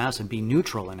political analyst and be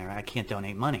neutral in there, I can't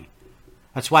donate money.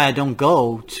 That's why I don't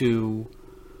go to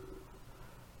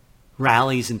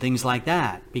rallies and things like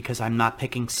that, because I'm not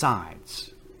picking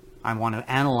sides. I want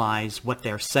to analyze what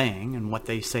they're saying and what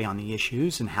they say on the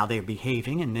issues and how they're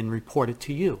behaving, and then report it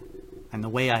to you. And the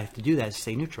way I have to do that is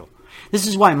stay neutral. This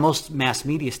is why most mass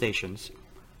media stations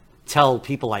tell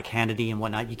people like Hannity and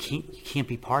whatnot, you can't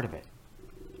be part of it.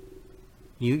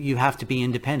 You have to be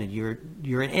independent.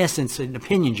 You're in essence an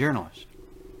opinion journalist.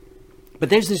 But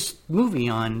there's this movie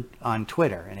on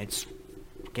Twitter, and it's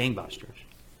gangbusters.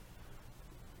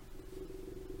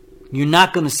 You're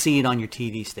not going to see it on your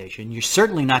TV station. You're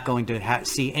certainly not going to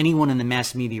see anyone in the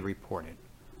mass media report it.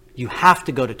 You have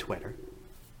to go to Twitter.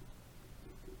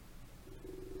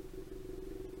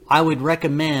 I would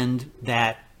recommend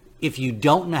that if you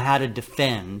don't know how to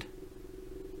defend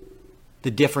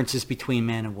the differences between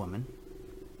man and woman,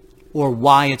 or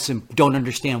don't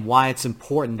understand why it's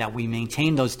important that we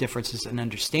maintain those differences and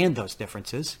understand those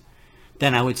differences,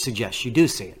 then I would suggest you do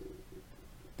see it,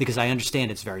 because I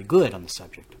understand it's very good on the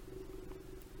subject.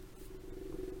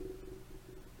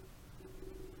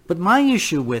 But my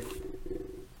issue with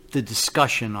the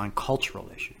discussion on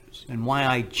cultural issues, and why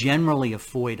I generally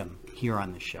avoid them here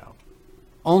on the show,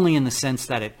 only in the sense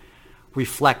that it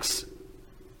reflects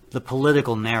the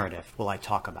political narrative while I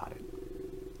talk about it,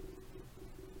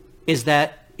 is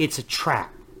that it's a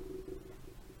trap,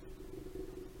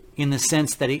 in the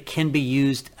sense that it can be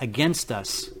used against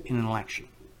us in an election.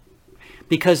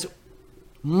 Because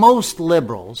most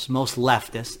liberals, most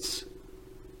leftists,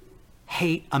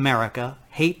 hate America,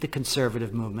 hate the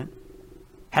conservative movement,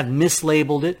 have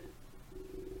mislabeled it,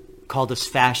 called us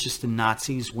fascists and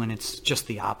Nazis when it's just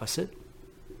the opposite.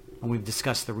 And we've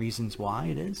discussed the reasons why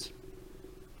it is.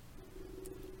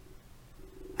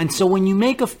 And so when you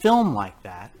make a film like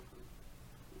that,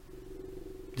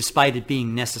 despite it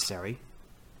being necessary,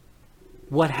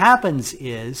 what happens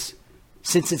is,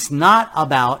 since it's not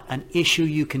about an issue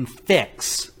you can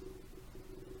fix,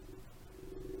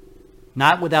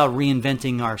 not without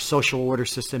reinventing our social order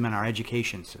system and our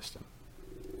education system,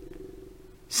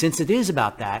 since it is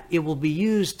about that, it will be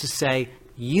used to say,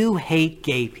 you hate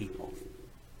gay people.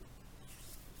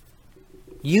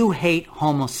 You hate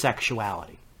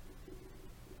homosexuality.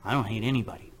 I don't hate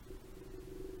anybody.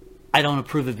 I don't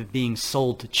approve of it being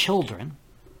sold to children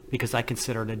because I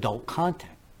consider it adult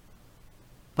content.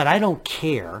 But I don't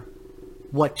care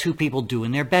what two people do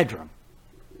in their bedroom.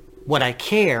 What I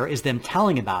care is them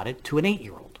telling about it to an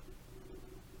 8-year-old.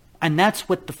 And that's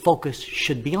what the focus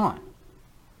should be on.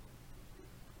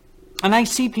 And I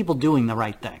see people doing the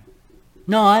right thing.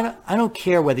 No, I don't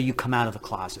care whether you come out of the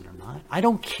closet or not. I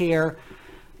don't care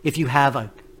if you have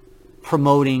a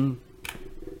promoting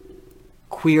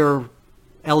queer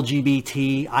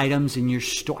LGBT items in your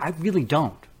store. I really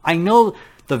don't. I know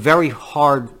the very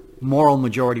hard moral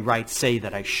majority rights say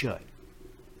that I should.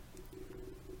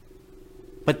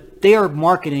 But they are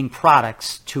marketing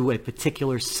products to a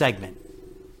particular segment.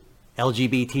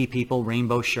 LGBT people,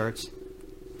 rainbow shirts.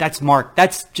 That's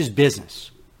just business.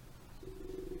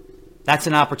 That's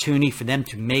an opportunity for them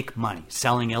to make money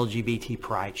selling LGBT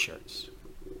pride shirts.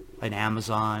 At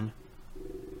Amazon,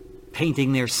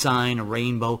 painting their sign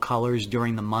rainbow colors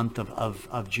during the month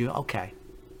of June. Okay,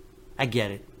 I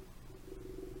get it.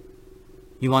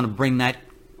 You want to bring that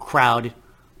crowd,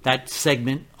 that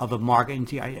segment of a market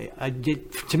into,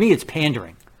 to me, it's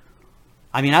pandering.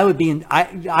 I mean,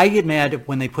 I get mad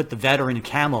when they put the veteran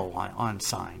camo on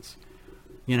signs.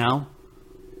 You know,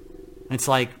 it's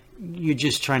like you're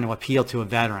just trying to appeal to a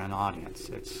veteran audience.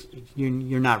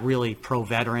 You're not really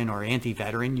pro-veteran or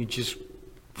anti-veteran. You just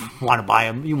want to buy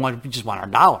them. You just want our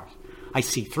dollars. I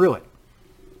see through it,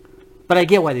 but I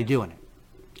get why they're doing it.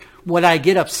 What I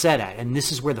get upset at, and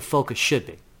this is where the focus should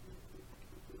be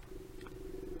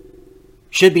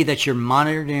that you're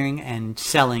monitoring and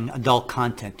selling adult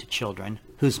content to children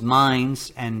whose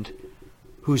minds and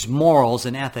whose morals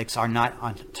and ethics are not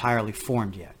entirely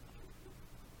formed yet.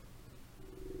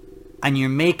 And you're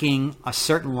making a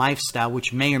certain lifestyle,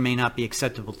 which may or may not be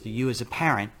acceptable to you as a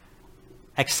parent,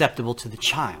 acceptable to the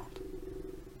child.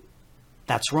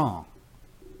 That's wrong.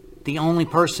 The only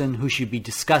person who should be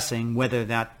discussing whether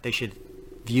that they should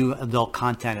view adult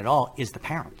content at all is the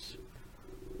parents.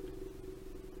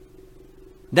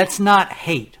 That's not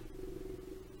hate.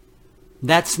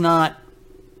 That's not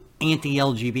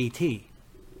anti-LGBT.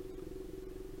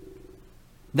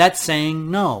 That's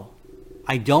saying, no,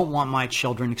 I don't want my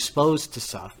children exposed to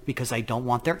stuff because I don't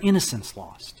want their innocence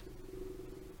lost.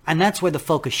 And that's where the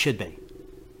focus should be.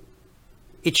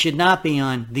 It should not be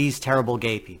on these terrible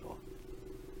gay people.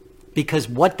 Because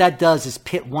what that does is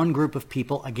pit one group of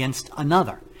people against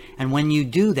another. And when you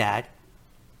do that,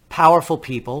 powerful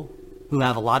people who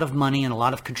have a lot of money and a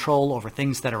lot of control over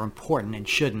things that are important and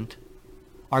shouldn't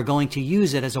are going to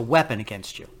use it as a weapon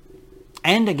against you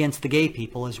and against the gay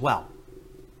people as well.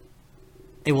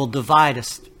 It will divide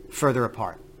us further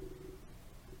apart.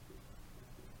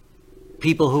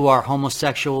 People who are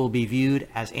homosexual will be viewed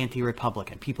as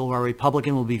anti-Republican. People who are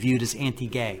Republican will be viewed as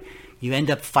anti-gay. You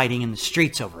end up fighting in the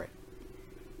streets over it.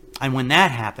 And when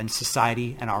that happens,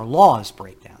 society and our laws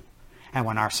break down. And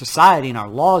when our society and our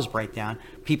laws break down,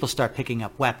 people start picking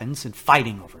up weapons and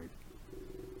fighting over it.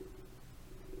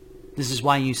 This is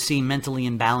why you see mentally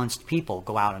imbalanced people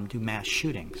go out and do mass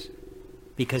shootings.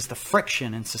 Because the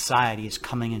friction in society is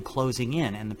coming and closing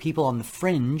in. And the people on the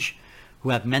fringe who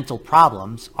have mental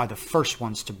problems are the first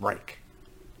ones to break.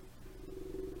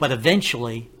 But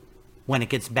eventually, when it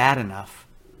gets bad enough,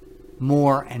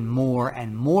 more and more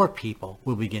and more people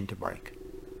will begin to break.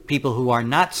 People who are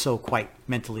not so quite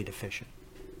mentally deficient.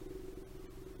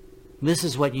 This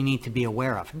is what you need to be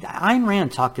aware of. Ayn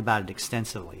Rand talked about it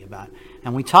extensively,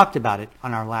 and we talked about it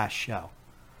on our last show,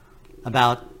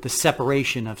 about the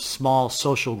separation of small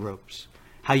social groups,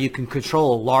 how you can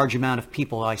control a large amount of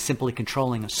people by simply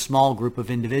controlling a small group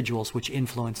of individuals which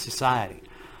influence society,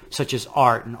 such as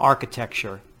art and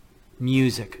architecture,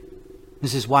 music.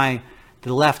 This is why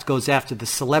the left goes after the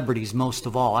celebrities most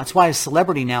of all. That's why a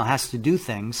celebrity now has to do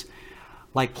things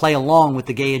like play along with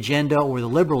the gay agenda or the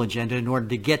liberal agenda in order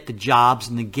to get the jobs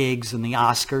and the gigs and the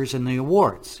Oscars and the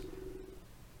awards.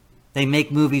 They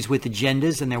make movies with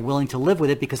agendas and they're willing to live with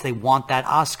it because they want that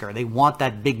Oscar. They want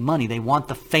that big money. They want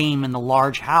the fame and the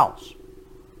large house.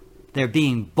 They're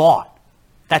being bought.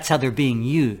 That's how they're being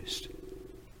used.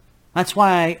 That's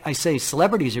why I say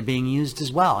celebrities are being used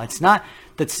as well. It's not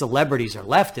that celebrities are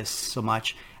leftists so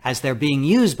much as they're being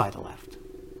used by the left.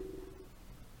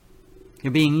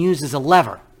 They're being used as a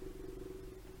lever.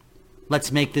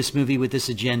 Let's make this movie with this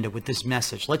agenda, with this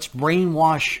message. Let's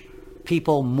brainwash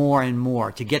people more and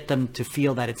more to get them to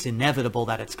feel that it's inevitable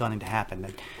that it's going to happen.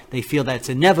 That they feel that it's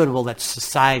inevitable that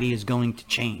society is going to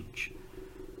change.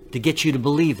 To get you to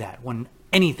believe that when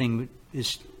anything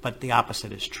is but the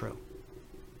opposite is true.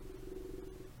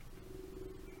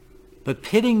 But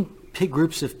pitting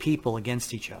groups of people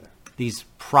against each other, these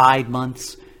Pride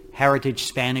months, Heritage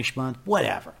Spanish Month,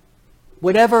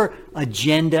 whatever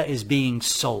agenda is being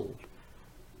sold,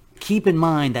 keep in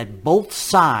mind that both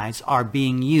sides are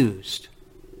being used.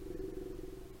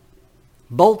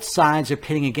 Both sides are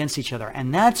pitting against each other,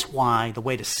 and that's why the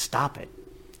way to stop it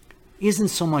isn't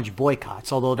so much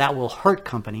boycotts, although that will hurt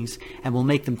companies and will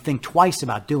make them think twice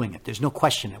about doing it. There's no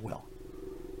question it will.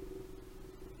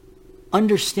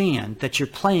 Understand that you're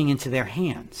playing into their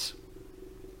hands.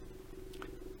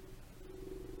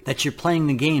 That you're playing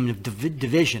the game of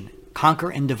division, conquer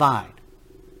and divide.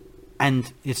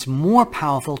 And it's more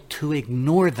powerful to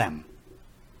ignore them.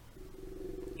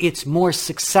 It's more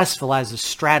successful as a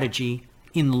strategy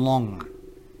in the long run.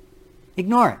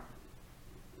 Ignore it.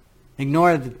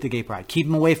 Ignore the gay pride. Keep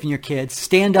them away from your kids.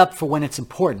 Stand up for when it's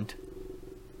important.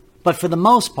 But for the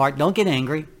most part, don't get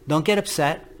angry. Don't get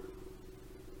upset.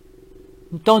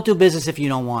 Don't do business if you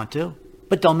don't want to.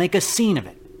 But don't make a scene of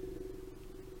it.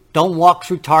 Don't walk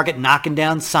through Target knocking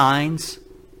down signs.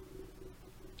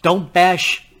 Don't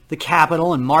bash the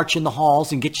Capitol and march in the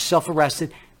halls and get yourself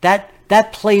arrested.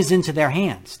 That plays into their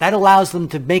hands. That allows them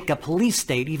to make a police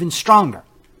state even stronger.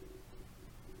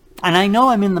 And I know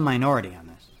I'm in the minority on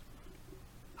this.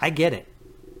 I get it.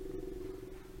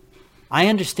 I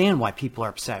understand why people are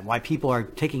upset, why people are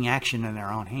taking action in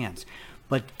their own hands.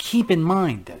 But keep in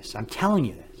mind this. I'm telling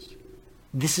you this.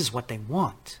 This is what they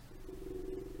want.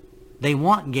 They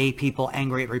want gay people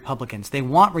angry at Republicans. They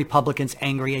want Republicans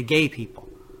angry at gay people.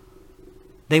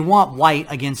 They want white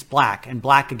against black and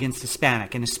black against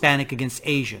Hispanic and Hispanic against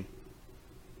Asian.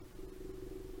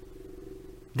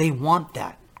 They want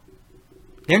that.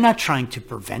 They're not trying to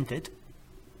prevent it.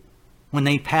 When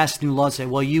they pass new laws, say,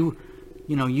 well, you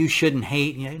shouldn't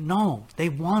hate. No, they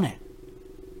want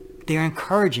it. They're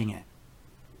encouraging it.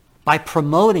 By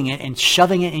promoting it and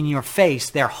shoving it in your face,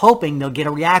 they're hoping they'll get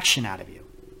a reaction out of you.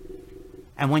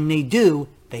 And when they do,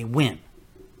 they win.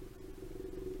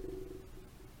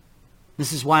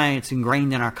 This is why it's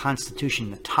ingrained in our Constitution,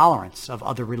 the tolerance of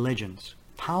other religions.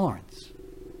 Tolerance.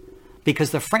 Because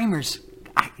the framers,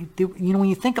 when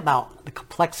you think about the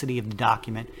complexity of the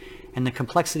document and the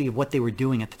complexity of what they were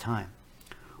doing at the time,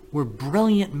 were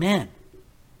brilliant men.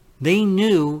 They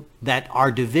knew that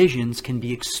our divisions can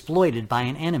be exploited by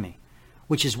an enemy,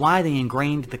 which is why they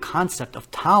ingrained the concept of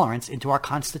tolerance into our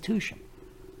Constitution.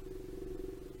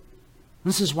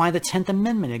 This is why the 10th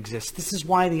Amendment exists. This is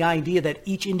why the idea that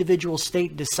each individual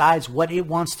state decides what it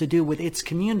wants to do with its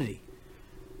community,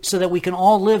 so that we can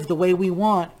all live the way we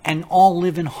want and all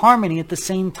live in harmony at the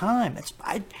same time.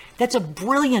 That's a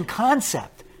brilliant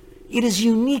concept. It is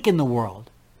unique in the world.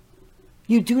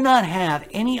 You do not have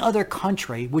any other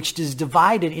country which is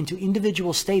divided into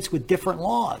individual states with different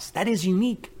laws. That is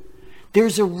unique.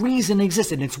 There's a reason it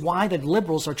exists, and it's why the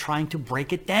liberals are trying to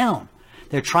break it down.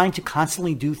 They're trying to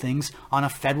constantly do things on a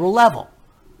federal level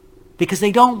because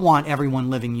they don't want everyone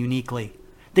living uniquely.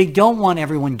 They don't want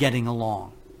everyone getting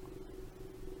along.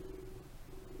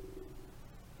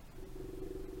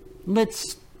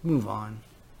 Let's move on.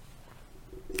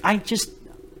 I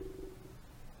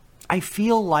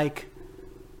feel like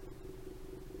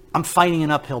I'm fighting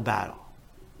an uphill battle.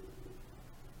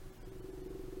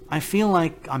 I feel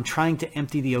like I'm trying to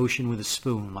empty the ocean with a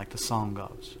spoon, like the song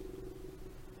goes.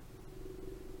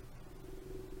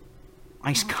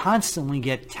 I constantly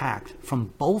get attacked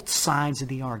from both sides of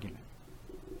the argument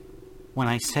when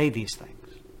I say these things.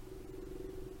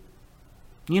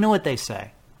 You know what they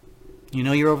say. You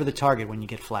know you're over the target when you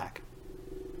get flack.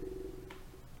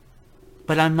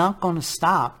 But I'm not going to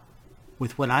stop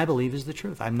with what I believe is the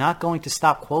truth. I'm not going to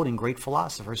stop quoting great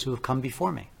philosophers who have come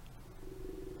before me.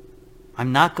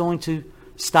 I'm not going to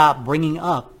stop bringing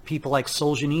up people like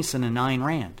Solzhenitsyn and Ayn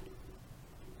Rand.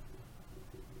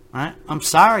 Right? I'm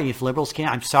sorry if liberals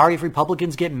can't. I'm sorry if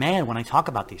Republicans get mad when I talk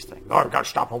about these things. Oh, you've got to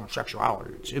stop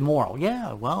homosexuality. It's immoral.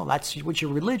 Yeah, well, that's what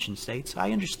your religion states.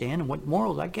 I understand. And what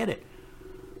morals, I get it.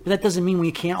 But that doesn't mean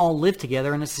we can't all live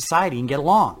together in a society and get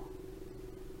along.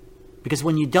 Because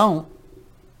when you don't,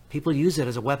 people use it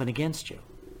as a weapon against you.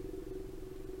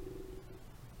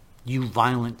 You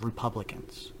violent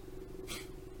Republicans.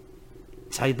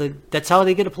 That's how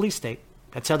they get a police state.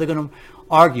 That's how they're going to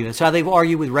argue. That's how they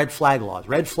argue with red flag laws.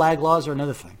 Red flag laws are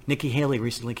another thing. Nikki Haley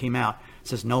recently came out and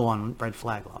says no on red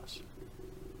flag laws.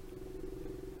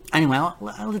 Anyway,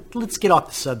 let's get off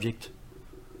the subject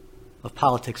of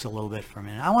politics a little bit for a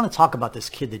minute. I want to talk about this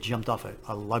kid that jumped off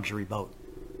a luxury boat,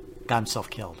 got himself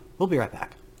killed. We'll be right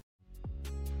back.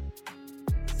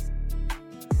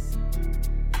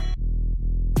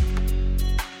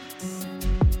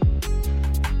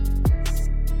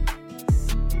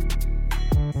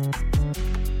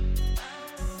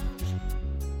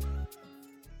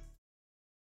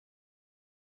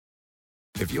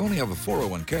 If you only have a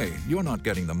 401k, you're not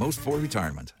getting the most for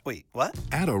retirement. Wait, what?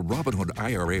 Add a Robinhood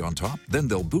IRA on top, then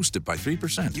they'll boost it by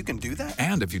 3%. You can do that?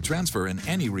 And if you transfer in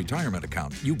any retirement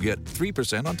account, you get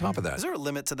 3% on top of that. Is there a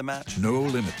limit to the match? No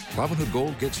limit. Robinhood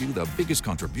Gold gets you the biggest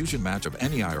contribution match of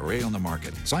any IRA on the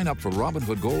market. Sign up for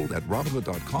Robinhood Gold at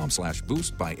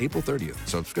Robinhood.com/boost by April 30th.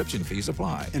 Subscription fees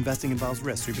apply. Investing involves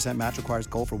risk. 3% match requires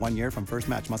gold for 1 year from first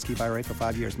match. Must keep IRA for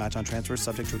 5 years. Match on transfers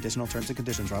subject to additional terms and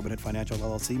conditions. Robinhood Financial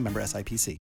LLC, member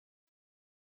SIPC.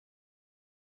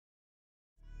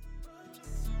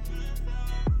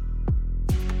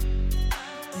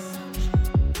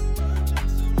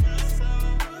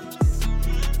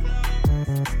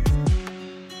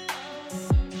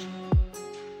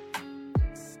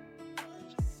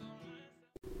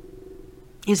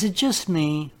 Is it just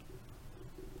me,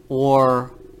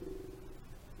 or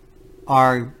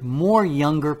are more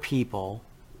younger people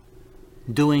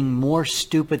doing more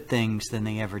stupid things than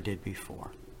they ever did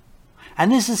before?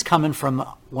 And this is coming from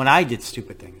when I did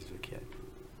stupid things as a kid.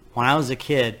 When I was a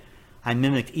kid, I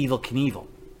mimicked Evel Knievel.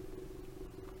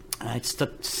 I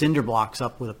stuck cinder blocks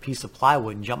up with a piece of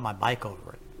plywood and jumped my bike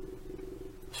over it.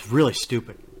 It's really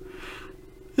stupid.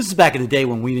 This is back in the day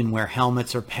when we didn't wear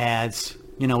helmets or pads.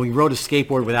 You know, we rode a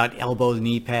skateboard without elbows,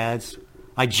 knee pads.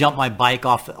 I jumped my bike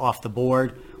off the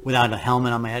board without a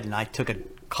helmet on my head, and I took a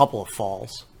couple of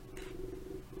falls.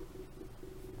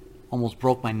 Almost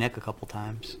broke my neck a couple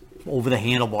times. Over the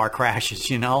handlebar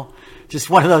crashes, you know? Just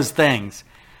one of those things.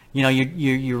 You know,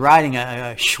 you're riding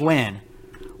a Schwinn,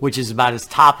 which is about as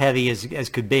top heavy as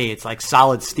could be. It's like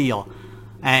solid steel.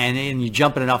 And you're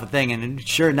jumping it off a thing, and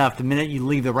sure enough, the minute you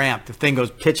leave the ramp, the thing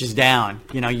pitches down.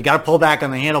 You know, you got to pull back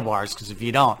on the handlebars, because if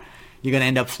you don't, you're going to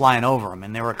end up flying over them.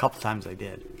 And there were a couple times I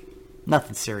did.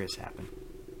 Nothing serious happened.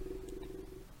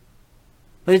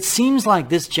 But it seems like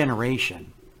this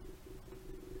generation,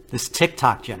 this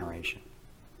TikTok generation,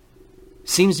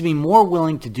 seems to be more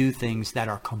willing to do things that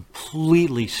are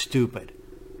completely stupid.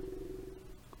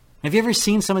 Have you ever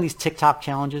seen some of these TikTok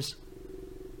challenges?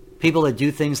 People that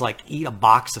do things like eat a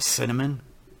box of cinnamon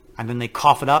and then they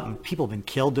cough it up, and people have been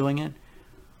killed doing it.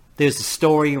 There's a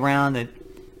story around that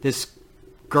this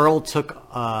girl took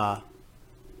a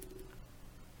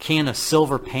can of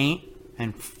silver paint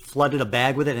and flooded a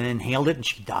bag with it and inhaled it, and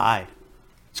she died.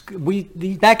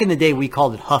 Back in the day, we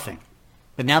called it huffing,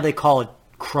 but now they call it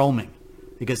chroming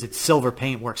because it's silver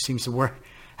paint seems to work.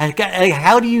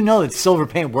 How do you know that silver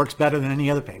paint works better than any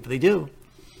other paint? But they do.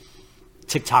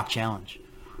 TikTok challenge.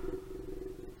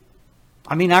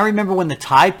 I mean, I remember when the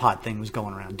Tide Pod thing was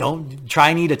going around. Don't try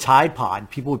and eat a Tide Pod.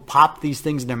 People would pop these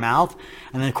things in their mouth,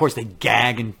 and then, of course, they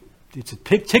gag, and it's a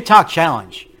TikTok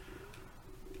challenge.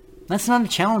 That's not a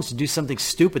challenge to do something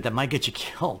stupid that might get you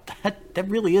killed. That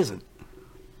really isn't.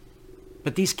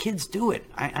 But these kids do it.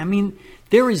 I mean,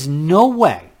 there is no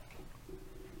way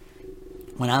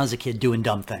when I was a kid doing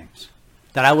dumb things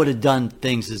that I would have done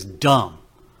things as dumb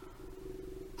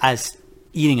as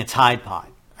eating a Tide Pod.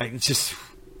 Right? It's just...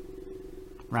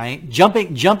 Right?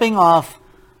 Jumping off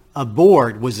a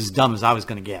board was as dumb as I was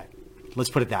going to get. Let's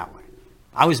put it that way.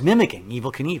 I was mimicking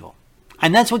Evel Knievel.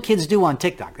 And that's what kids do on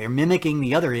TikTok. They're mimicking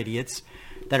the other idiots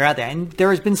that are out there. And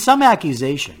there has been some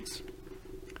accusations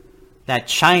that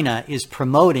China is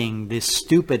promoting this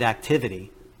stupid activity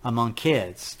among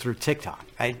kids through TikTok.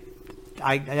 I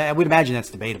would imagine that's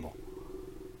debatable.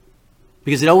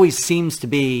 Because it always seems to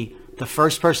be the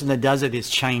first person that does it is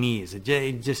Chinese. It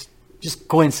just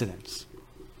coincidence.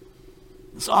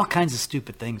 There's all kinds of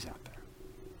stupid things out there.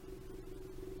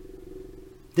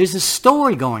 There's a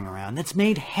story going around that's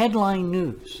made headline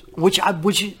news, which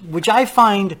I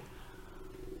find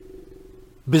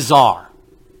bizarre.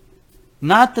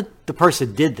 Not that the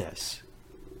person did this,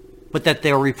 but that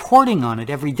they're reporting on it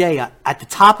every day at the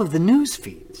top of the news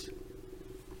feeds.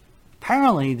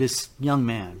 Apparently, this young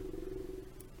man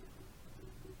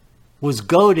was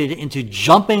goaded into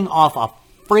jumping off a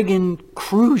friggin'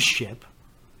 cruise ship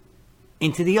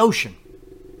into the ocean.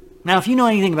 Now, if you know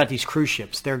anything about these cruise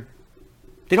ships,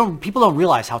 people don't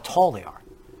realize how tall they are.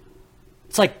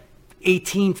 It's like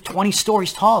 18, 20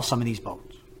 stories tall, some of these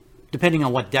boats, depending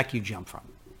on what deck you jump from.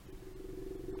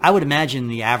 I would imagine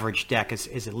the average deck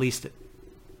is at least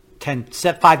 5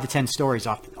 to 10 stories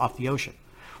off the ocean.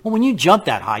 Well, when you jump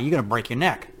that high, you're going to break your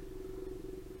neck.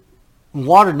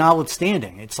 Water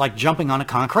notwithstanding, it's like jumping on a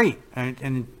concrete.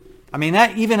 And I mean,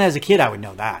 that even as a kid, I would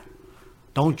know that.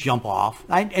 Don't jump off.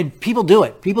 And people do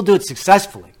it. People do it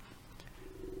successfully.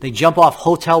 They jump off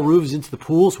hotel roofs into the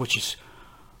pools, which is,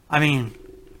 I mean,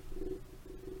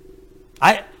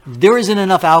 there isn't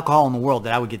enough alcohol in the world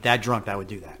that I would get that drunk that I would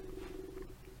do that.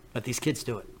 But these kids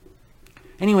do it.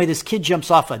 Anyway, this kid jumps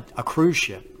off a cruise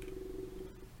ship,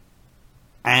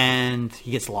 and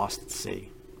he gets lost at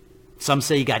sea. Some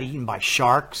say he got eaten by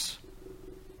sharks.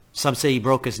 Some say he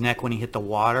broke his neck when he hit the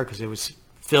water because it was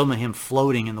filming him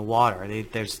floating in the water.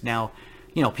 There's now,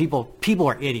 people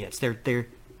are idiots. They're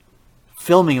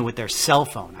filming it with their cell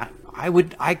phone. I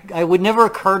would never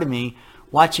occur to me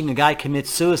watching a guy commit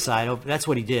suicide. That's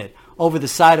what he did over the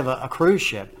side of a cruise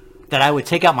ship. That I would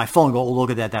take out my phone and go, oh,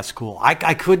 look at that, that's cool.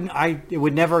 It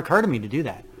would never occur to me to do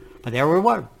that. But there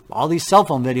were all these cell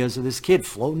phone videos of this kid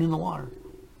floating in the water.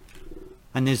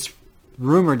 And there's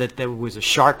rumor that there was a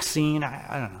shark scene.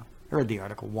 I don't know. I read the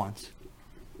article once.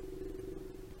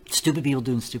 Stupid people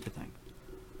doing stupid things.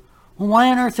 Well,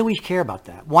 why on earth do we care about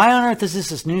that? Why on earth is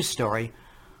this news story?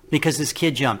 Because this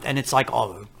kid jumped. And it's like,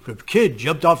 oh, the kid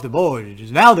jumped off the board.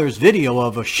 Now there's video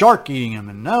of a shark eating him.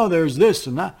 And now there's this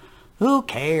and that. Who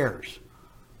cares?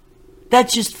 That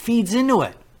just feeds into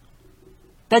it.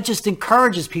 That just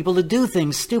encourages people to do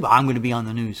things stupid. I'm going to be on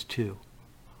the news too.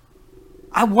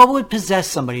 What would possess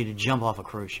somebody to jump off a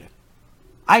cruise ship?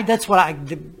 That's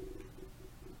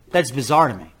bizarre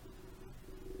to me.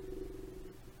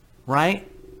 Right?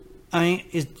 I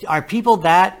mean, are people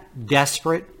that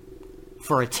desperate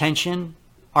for attention?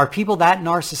 Are people that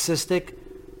narcissistic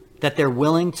that they're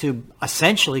willing to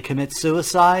essentially commit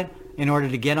suicide in order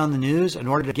to get on the news, in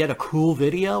order to get a cool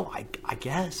video? I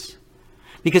guess.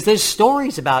 Because there's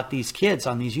stories about these kids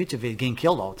on these YouTube videos getting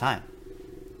killed all the time.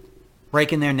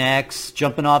 Breaking their necks,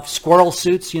 jumping off squirrel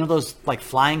suits, those like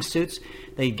flying suits.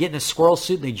 They get in a squirrel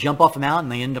suit, and they jump off a mountain,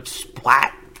 and they end up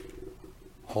splat.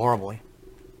 Horribly.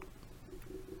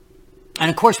 And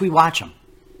of course we watch them.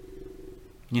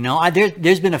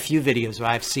 There's been a few videos that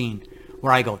I've seen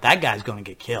where I go, that guy's going to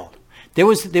get killed. There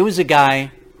was a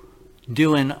guy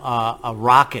doing a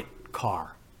rocket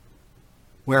car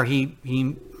where he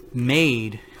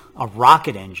made a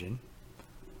rocket engine,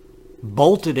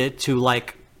 bolted it to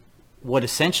like what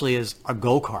essentially is a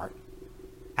go-kart,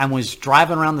 and was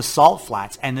driving around the salt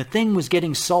flats, and the thing was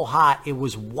getting so hot it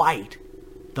was white,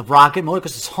 the rocket motor,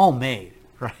 because it's homemade,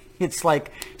 right? It's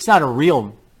like, it's not a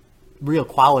real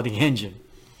quality engine,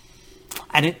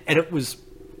 and it was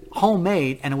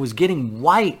homemade, and it was getting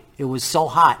white. It was so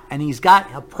hot, and he's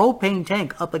got a propane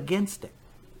tank up against it.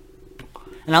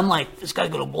 And I'm like, this guy's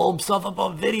going to blow himself up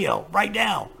on video right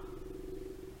now.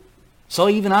 So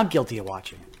even I'm guilty of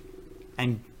watching it.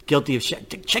 And guilty of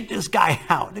check this guy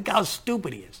out. Look how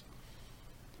stupid he is.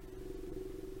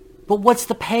 But what's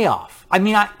the payoff? I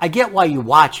mean, I get why you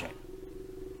watch it.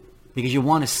 Because you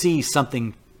want to see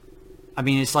something. I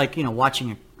mean, it's like,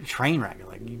 watching a train wreck. You're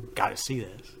like, you got to see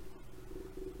this.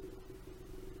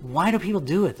 Why do people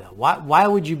do it, though? Why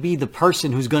would you be the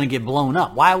person who's going to get blown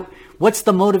up? What's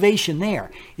the motivation there?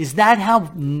 Is that how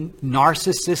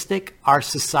narcissistic our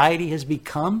society has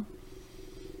become?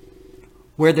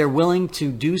 Where they're willing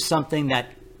to do something that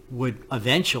would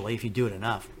eventually, if you do it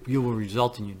enough, you will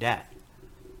result in your death.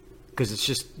 Because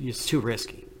it's too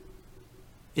risky.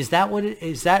 Is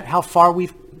that how far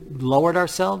we've lowered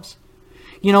ourselves?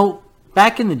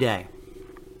 Back in the day,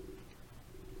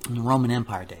 in the Roman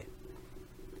Empire day,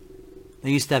 they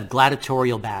used to have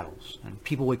gladiatorial battles, and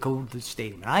people would go to the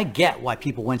stadium. And I get why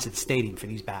people went to the stadium for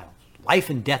these battles. Life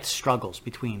and death struggles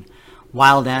between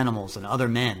wild animals and other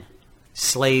men,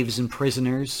 slaves and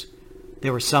prisoners.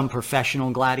 There were some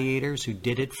professional gladiators who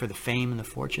did it for the fame and the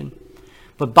fortune.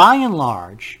 But by and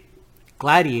large,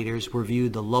 gladiators were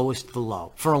viewed the lowest of the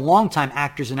low. For a long time,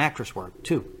 actors and actresses were,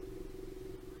 too.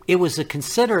 It was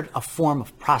considered a form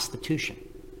of prostitution.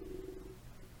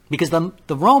 Because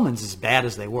the Romans, as bad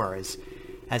as they were, as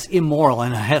immoral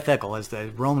and unethical as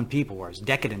the Roman people were, as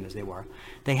decadent as they were,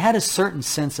 they had a certain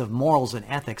sense of morals and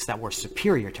ethics that were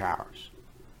superior to ours.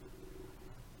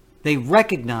 They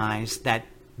recognized that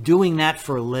doing that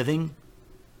for a living,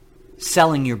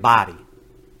 selling your body,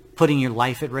 putting your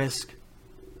life at risk,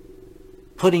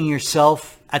 putting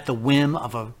yourself at the whim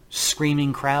of a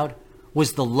screaming crowd,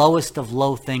 was the lowest of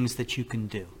low things that you can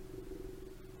do.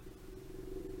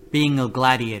 Being a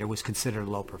gladiator was considered a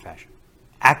low profession.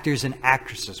 Actors and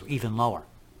actresses were even lower.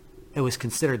 It was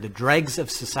considered the dregs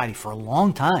of society for a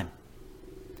long time.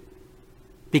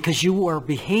 Because you were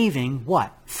behaving,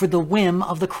 what? For the whim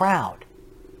of the crowd.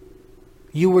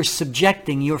 You were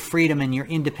subjecting your freedom and your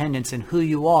independence and who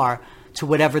you are to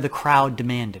whatever the crowd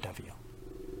demanded of you.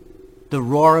 The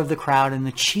roar of the crowd and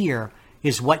the cheer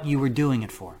is what you were doing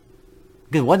it for.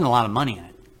 There wasn't a lot of money in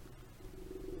it.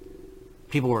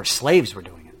 People who were slaves were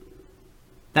doing it.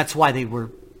 That's why they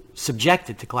were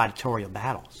subjected to gladiatorial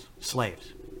battles,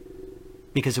 slaves.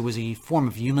 Because it was a form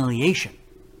of humiliation.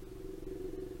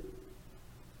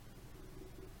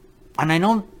 And I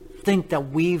don't think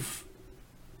that we've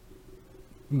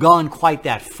gone quite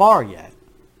that far yet.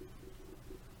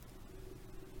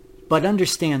 But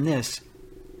understand this.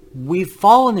 We've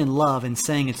fallen in love in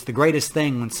saying it's the greatest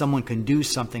thing when someone can do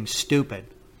something stupid,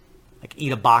 like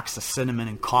eat a box of cinnamon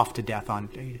and cough to death on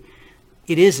it.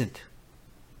 It isn't.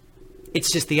 It's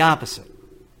just the opposite.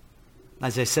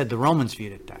 As I said, the Romans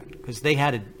viewed it that because they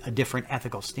had a different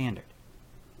ethical standard.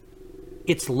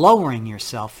 It's lowering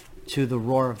yourself to the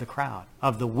roar of the crowd,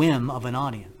 of the whim of an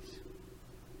audience.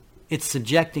 It's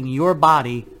subjecting your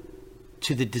body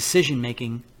to the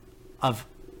decision-making of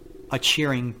a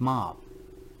cheering mob.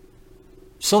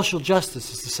 Social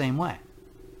justice is the same way.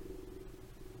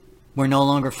 We're no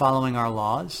longer following our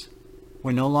laws.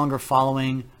 We're no longer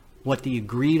following what the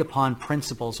agreed upon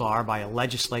principles are by a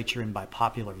legislature and by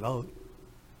popular vote.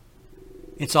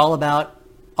 It's all about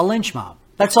a lynch mob.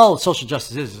 That's all social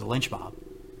justice is a lynch mob.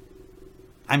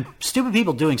 And stupid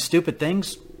people doing stupid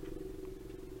things,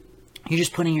 you're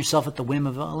just putting yourself at the whim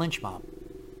of a lynch mob.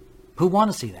 Who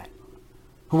want to see that?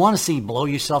 Who want to see you blow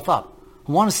yourself up?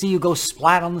 Who want to see you go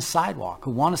splat on the sidewalk?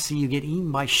 Who want to see you get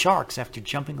eaten by sharks after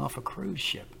jumping off a cruise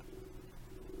ship?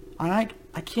 And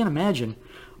I can't imagine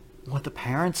what the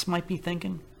parents might be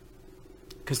thinking.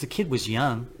 Because the kid was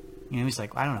young. He's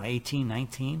like, 18,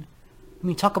 19. I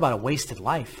mean, talk about a wasted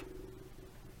life.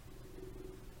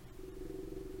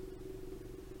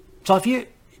 So if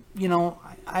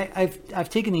I've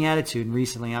taken the attitude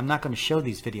recently, I'm not going to show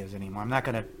these videos anymore. I'm not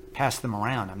going to pass them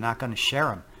around. I'm not going to share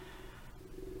them.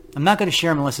 I'm not going to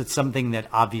share them unless it's something that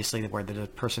obviously where the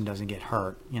person doesn't get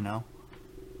hurt,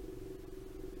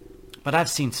 But I've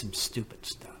seen some stupid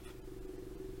stuff.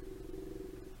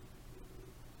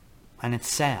 And it's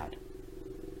sad.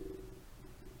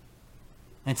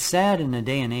 It's sad in a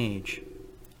day and age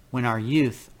when our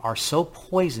youth are so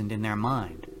poisoned in their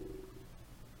mind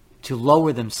to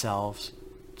lower themselves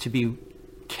to be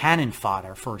cannon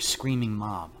fodder for a screaming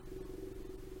mob.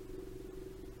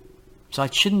 So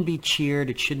it shouldn't be cheered.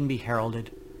 It shouldn't be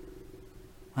heralded.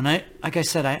 And like I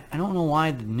said, I don't know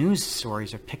why the news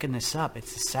stories are picking this up.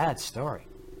 It's a sad story.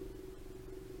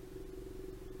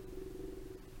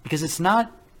 Because it's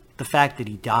not the fact that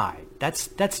he died.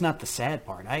 That's not the sad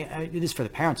part. It is for the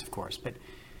parents, of course. But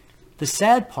the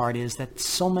sad part is that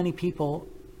so many people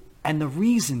and the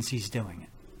reasons he's doing it.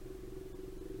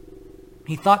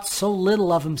 He thought so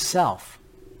little of himself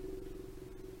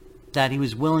that he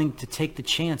was willing to take the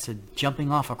chance of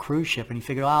jumping off a cruise ship, and he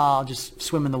figured, I'll just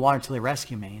swim in the water until they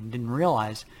rescue me, and didn't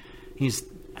realize it's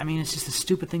just a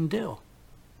stupid thing to do.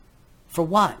 For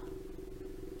what?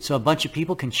 So a bunch of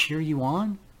people can cheer you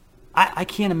on? I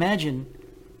can't imagine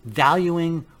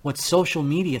valuing what social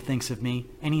media thinks of me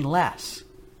any less.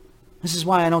 This is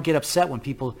why I don't get upset when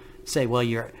people say, well,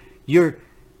 you're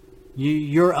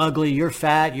ugly, you're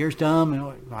fat, you're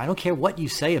dumb. I don't care what you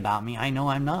say about me. I know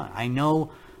I'm not. I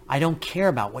know I don't care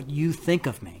about what you think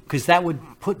of me, because that would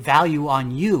put value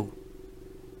on you.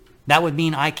 That would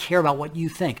mean I care about what you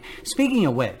think. Speaking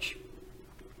of which,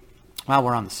 while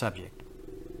we're on the subject,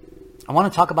 I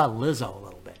want to talk about Lizzo a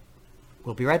little bit.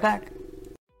 We'll be right back.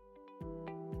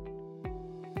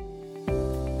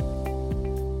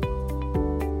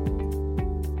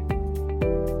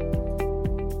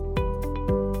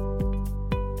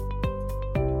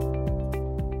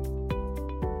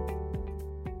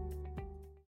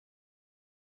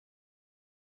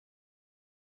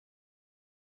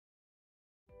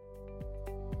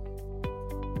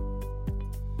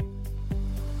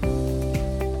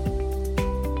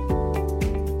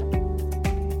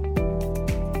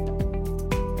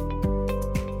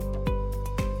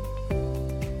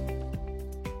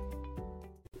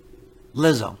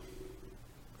 Lizzo,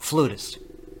 flutist.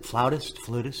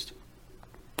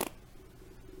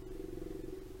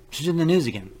 She's in the news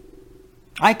again.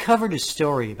 I covered a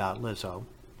story about Lizzo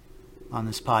on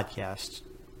this podcast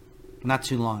not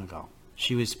too long ago.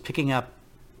 She was picking up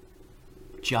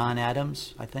John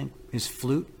Adams, I think, his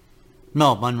flute.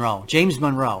 No, Monroe. James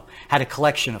Monroe had a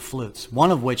collection of flutes, one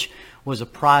of which was a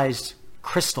prized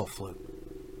crystal flute.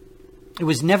 It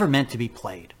was never meant to be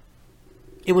played.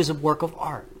 It was a work of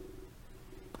art.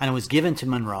 And it was given to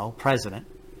Monroe, president,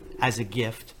 as a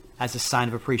gift, as a sign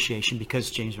of appreciation,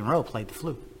 because James Monroe played the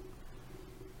flute.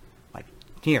 Like,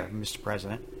 here, Mr.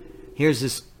 President, here's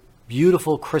this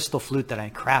beautiful crystal flute that I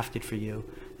crafted for you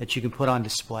that you can put on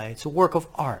display. It's a work of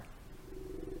art.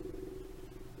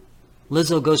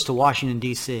 Lizzo goes to Washington,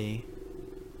 D.C.,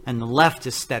 and the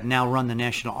leftists that now run the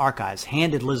National Archives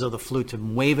handed Lizzo the flute to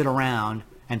wave it around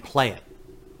and play it.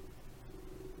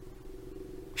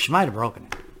 She might have broken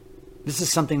it. This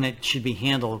is something that should be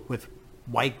handled with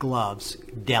white gloves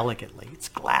delicately. It's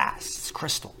glass. It's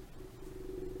crystal.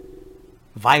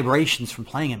 Vibrations from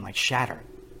playing it might shatter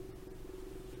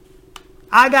it.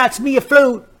 I got me a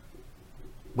flute!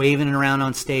 Waving it around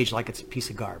on stage like it's a piece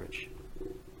of garbage.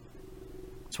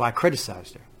 That's why I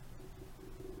criticized her.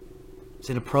 It's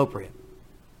inappropriate.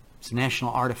 It's a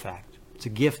national artifact. It's a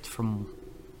gift from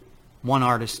one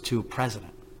artist to a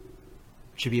president.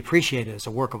 It should be appreciated as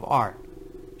a work of art.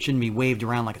 It shouldn't be waved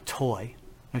around like a toy.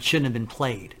 It shouldn't have been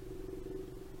played.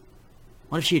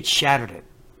 What if she had shattered it?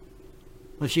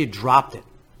 What if she had dropped it?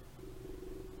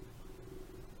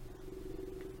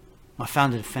 I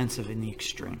found it offensive in the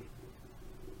extreme.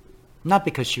 Not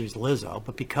because she was Lizzo,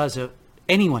 but because of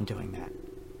anyone doing that.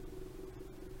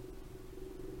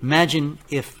 Imagine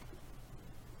if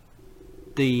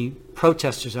the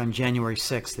protesters on January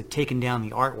 6th had taken down the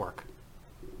artwork.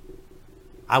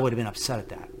 I would have been upset at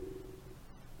that.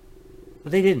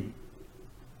 But they didn't.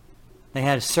 They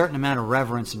had a certain amount of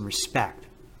reverence and respect.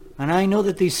 And I know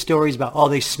that these stories about,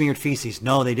 they smeared feces.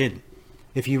 No, they didn't.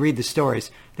 If you read the stories,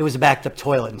 there was a backed up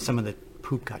toilet and some of the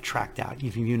poop got tracked out,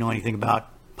 if you know anything about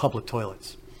public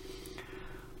toilets.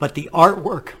 But the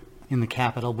artwork in the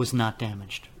Capitol was not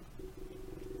damaged.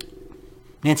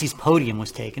 Nancy's podium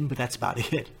was taken, but that's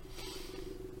about it.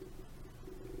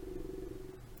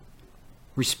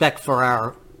 Respect for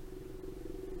our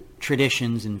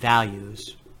traditions and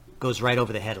values goes right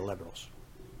over the head of liberals,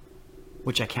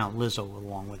 which I count Lizzo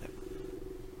along with it.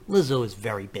 Lizzo is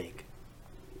very big.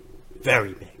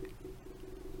 Very big.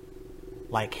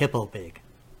 Like hippo big.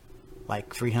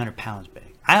 Like 300 pounds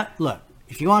big. Look,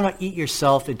 if you want to eat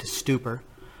yourself into stupor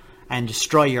and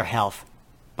destroy your health,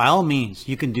 by all means,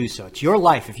 you can do so. It's your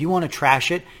life. If you want to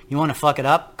trash it, you want to fuck it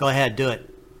up, go ahead, do it.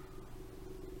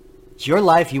 It's your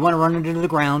life. You want to run it into the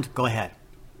ground, go ahead.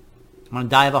 You want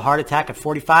to die of a heart attack at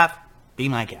 45? Be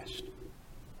my guest.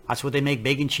 That's what they make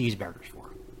bacon cheeseburgers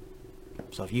for.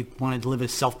 So if you want to live a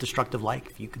self-destructive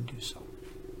life, you can do so.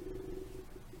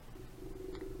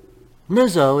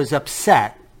 Lizzo is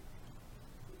upset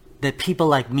that people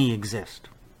like me exist.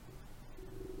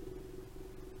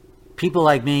 People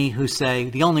like me who say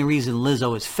the only reason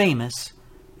Lizzo is famous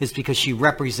is because she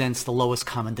represents the lowest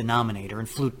common denominator in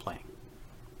flute playing.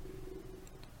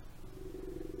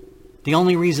 The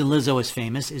only reason Lizzo is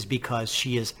famous is because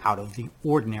she is out of the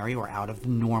ordinary or out of the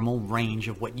normal range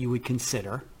of what you would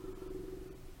consider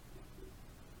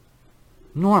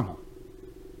normal.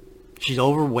 She's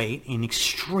overweight and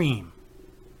extreme.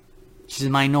 She's a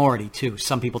minority, too.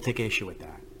 Some people take issue with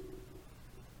that.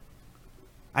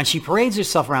 And she parades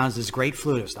herself around as this great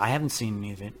flutist. I haven't seen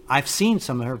any of it. I've seen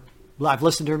some of her. I've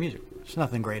listened to her music. There's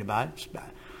nothing great about it. It's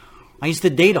bad. I used to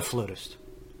date a flutist.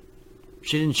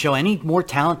 She didn't show any more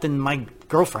talent than my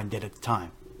girlfriend did at the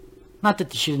time. Not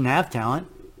that she didn't have talent.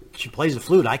 She plays the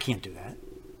flute. I can't do that.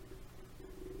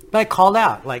 But I called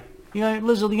out, like, you know,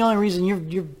 Lizzo, the only reason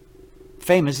you're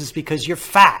famous is because you're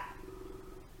fat.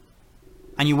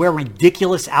 And you wear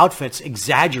ridiculous outfits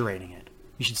exaggerating it.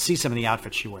 You should see some of the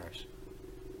outfits she wears.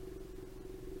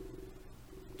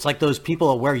 It's like those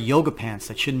people that wear yoga pants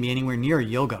that shouldn't be anywhere near a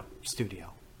yoga studio.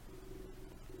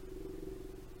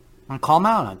 I'm going to call them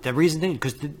out on it. The reason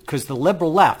is because the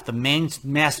liberal left, the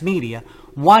mass media,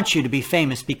 wants you to be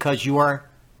famous because you are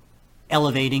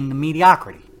elevating the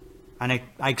mediocrity. And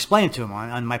I explain it to them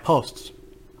on my posts.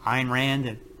 Ayn Rand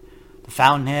and the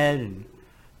Fountainhead and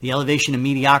the elevation of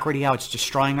mediocrity, how it's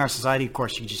destroying our society. Of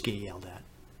course, you just get yelled at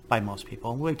by most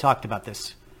people. We talked about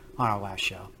this on our last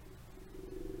show.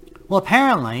 Well,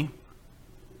 apparently,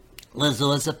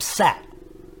 Lizzo is upset.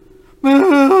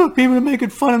 People are making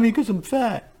fun of me because I'm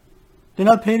fat. They're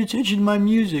not paying attention to my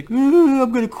music.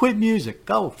 I'm going to quit music.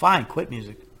 Go, fine, quit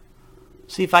music.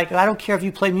 See if I don't care if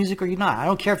you play music or you're not. I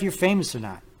don't care if you're famous or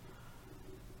not.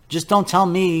 Just don't tell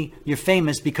me you're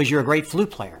famous because you're a great flute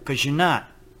player, because you're not.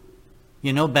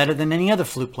 You're no better than any other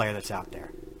flute player that's out there.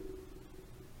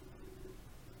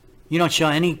 You don't show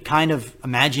any kind of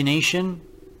imagination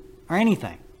or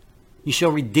anything. You show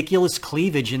ridiculous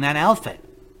cleavage in that outfit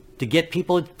to get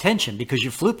people attention because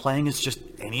your flute playing is just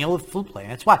any other flute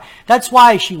playing. That's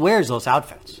why she wears those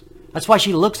outfits. That's why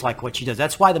she looks like what she does.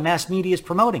 That's why the mass media is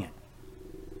promoting it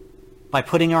by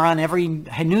putting her on every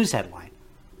news headline,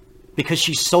 because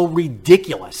she's so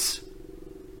ridiculous.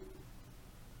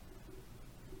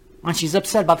 And she's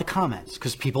upset about the comments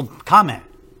because people comment.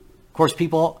 Of course,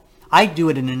 I do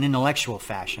it in an intellectual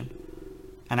fashion,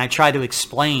 and I try to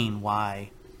explain why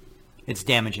it's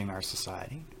damaging our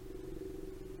society.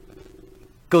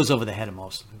 Goes over the head of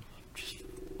most of them. Just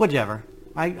whatever.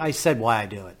 I said why I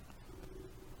do it.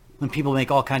 When people make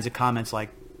all kinds of comments like,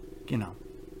 you know,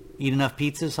 eat enough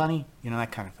pizzas, honey? You know,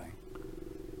 that kind of thing.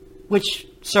 Which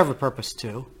serve a purpose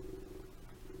too.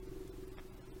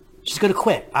 She's going to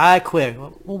quit. I quit.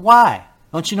 Well, why?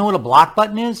 Don't you know what a block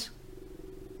button is?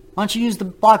 Why don't you use the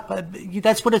block button?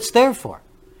 That's what it's there for.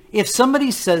 If somebody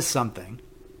says something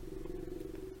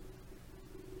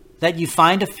that you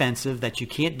find offensive, that you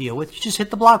can't deal with, you just hit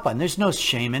the block button. There's no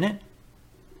shame in it.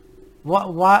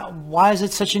 Why is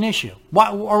it such an issue?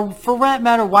 Why, or for that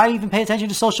matter, why even pay attention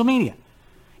to social media?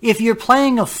 If you're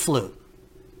playing a flute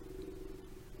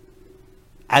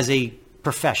as a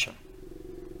profession,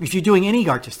 if you're doing any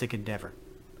artistic endeavor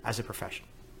as a profession,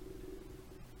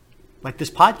 like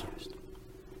this podcast,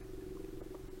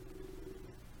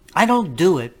 I don't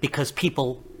do it because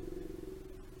people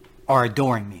are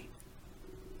adoring me.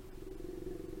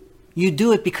 You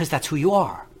do it because that's who you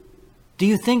are. Do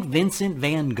you think Vincent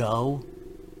van Gogh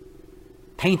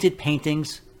painted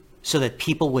paintings so that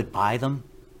people would buy them?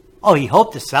 Oh, he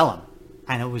hoped to sell them.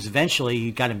 And it was eventually,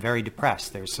 he got him very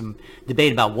depressed. There's some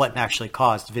debate about what actually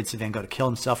caused Vincent van Gogh to kill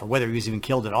himself, or whether he was even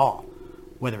killed at all,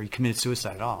 whether he committed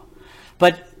suicide at all.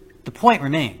 But the point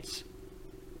remains.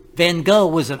 Van Gogh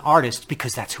was an artist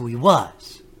because that's who he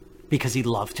was. Because he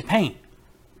loved to paint.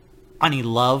 And he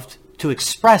loved to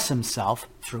express himself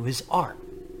through his art.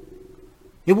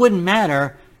 It wouldn't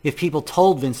matter if people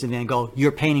told Vincent van Gogh,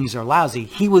 your paintings are lousy.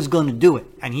 He was going to do it,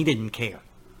 and he didn't care.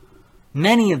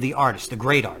 Many of the artists, the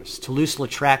great artists,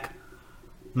 Toulouse-Lautrec,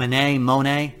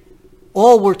 Monet,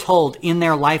 all were told in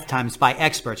their lifetimes by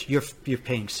experts, your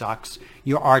painting sucks,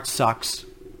 your art sucks.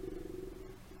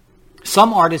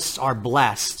 Some artists are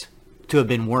blessed to have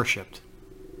been worshipped,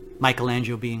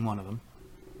 Michelangelo being one of them.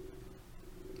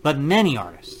 But many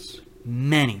artists,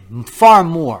 far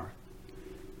more,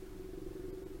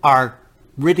 are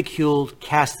ridiculed,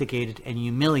 castigated, and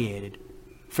humiliated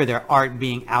for their art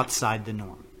being outside the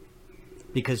norm.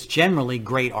 Because generally,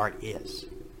 great art is.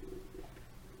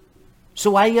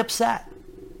 So why are you upset?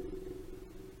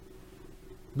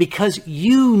 Because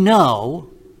you know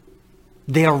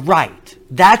they're right.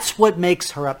 That's what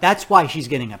makes her up. That's why she's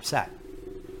getting upset.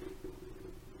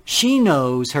 She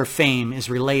knows her fame is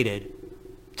related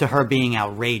to her being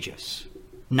outrageous,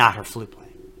 not her flute playing.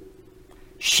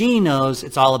 She knows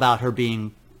it's all about her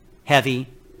being heavy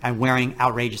and wearing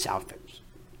outrageous outfits.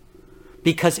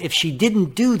 Because if she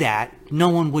didn't do that, no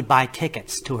one would buy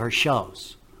tickets to her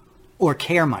shows or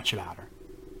care much about her.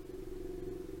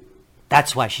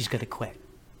 That's why she's going to quit.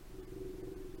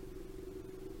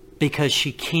 Because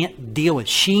she can't deal with it.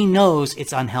 She knows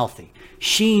it's unhealthy.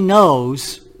 She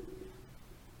knows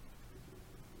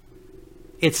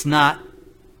it's not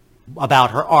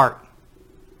about her art.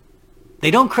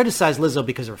 They don't criticize Lizzo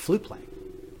because of her flute playing,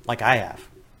 like I have.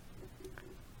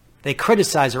 They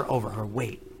criticize her over her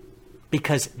weight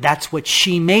because that's what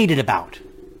she made it about.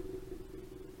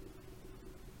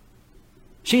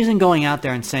 She isn't going out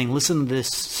there and saying, listen to this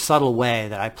subtle way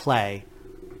that I play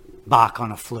Bach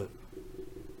on a flute.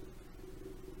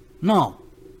 No.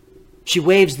 She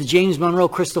waves the James Monroe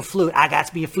crystal flute, I got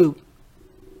to be a flute,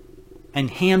 and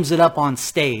hams it up on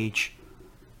stage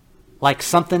like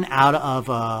something out of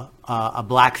a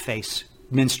blackface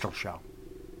minstrel show.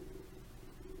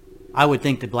 I would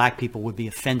think that black people would be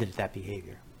offended at that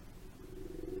behavior.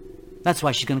 That's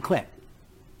why she's going to quit.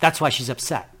 That's why she's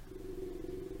upset.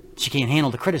 She can't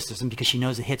handle the criticism because she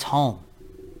knows it hits home.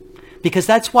 Because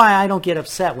that's why I don't get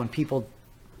upset when people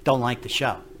don't like the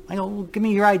show. I go, well, give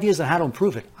me your ideas on how to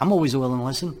improve it. I'm always willing to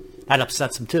listen. That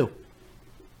upsets them too.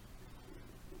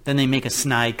 Then they make a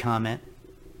snide comment.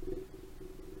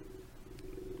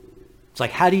 It's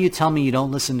like, how do you tell me you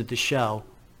don't listen to the show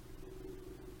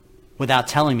without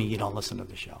telling me you don't listen to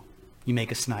the show? You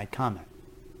make a snide comment.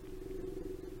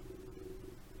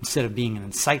 Instead of being an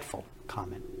insightful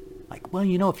comment. Like, well,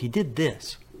 you know, if you did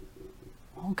this,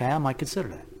 okay, I might consider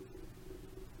that.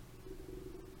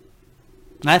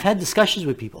 And I've had discussions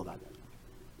with people about that.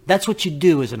 That's what you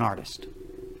do as an artist.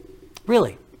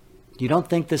 Really. You don't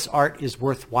think this art is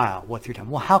worthwhile, worth your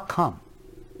time. Well, how come?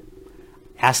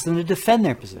 Ask them to defend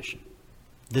their position.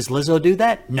 Does Lizzo do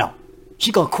that? No.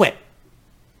 She's going to quit.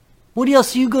 What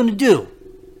else are you going to do?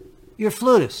 You're a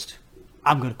flutist.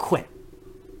 I'm going to quit.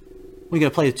 We going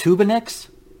to play the tuba next?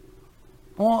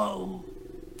 Well,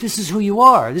 this is who you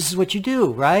are. This is what you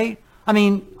do, right? I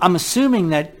mean, I'm assuming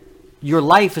that your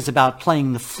life is about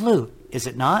playing the flute, is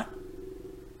it not?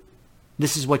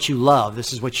 This is what you love.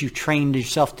 This is what you trained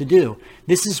yourself to do.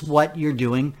 This is what you're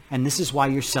doing, and this is why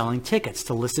you're selling tickets,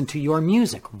 to listen to your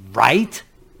music, right?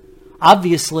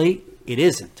 Obviously, it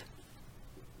isn't.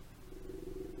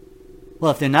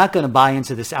 Well, if they're not going to buy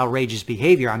into this outrageous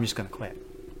behavior, I'm just going to quit.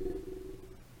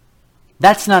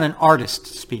 That's not an artist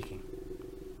speaking.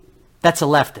 That's a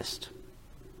leftist.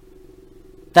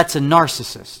 That's a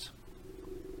narcissist.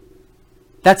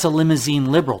 That's a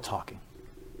limousine liberal talking.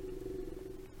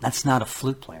 That's not a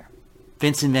flute player.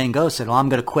 Vincent van Gogh said, well, I'm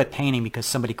going to quit painting because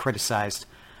somebody criticized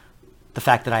the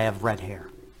fact that I have red hair.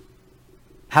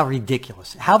 How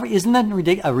ridiculous. Isn't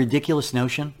that a ridiculous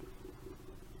notion?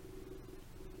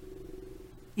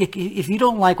 If you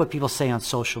don't like what people say on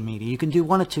social media, you can do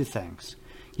one of two things.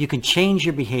 You can change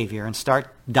your behavior and start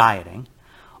dieting,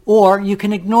 or you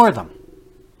can ignore them.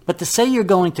 But to say you're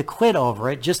going to quit over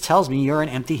it just tells me you're an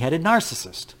empty-headed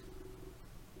narcissist.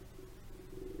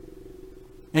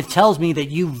 It tells me that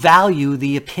you value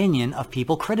the opinion of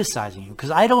people criticizing you,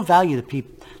 because I don't value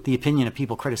the opinion of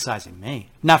people criticizing me.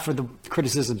 Not for the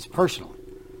criticisms personally.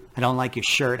 I don't like your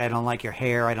shirt, I don't like your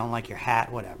hair, I don't like your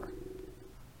hat, whatever.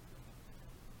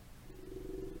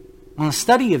 On a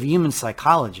study of human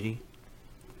psychology,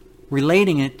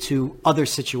 relating it to other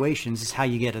situations is how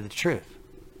you get to the truth.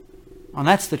 And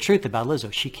that's the truth about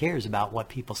Lizzo. She cares about what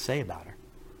people say about her.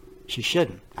 She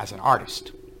shouldn't, as an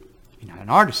artist. You're not an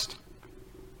artist.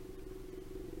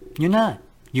 You're not.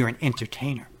 You're an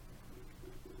entertainer.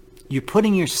 You're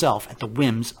putting yourself at the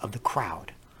whims of the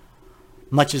crowd,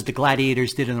 much as the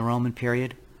gladiators did in the Roman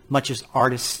period, much as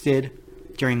artists did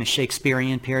during the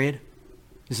Shakespearean period.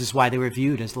 This is why they were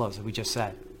viewed as low, as we just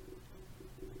said.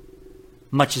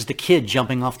 Much as the kid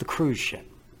jumping off the cruise ship.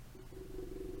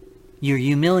 You're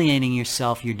humiliating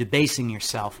yourself, you're debasing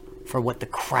yourself for what the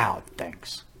crowd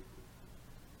thinks.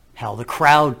 Hell, the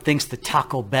crowd thinks that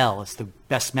Taco Bell is the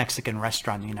best Mexican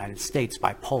restaurant in the United States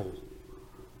by poll.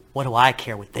 What do I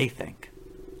care what they think?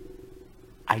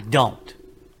 I don't.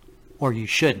 Or you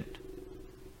shouldn't.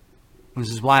 This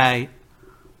is why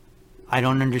I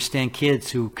don't understand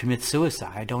kids who commit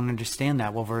suicide. I don't understand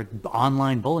that over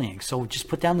online bullying. So just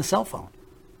put down the cell phone.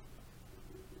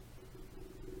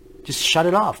 Just shut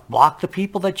it off. Block the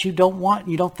people that you don't want,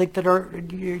 you don't think that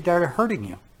are hurting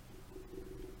you.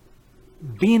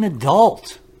 Be an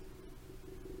adult.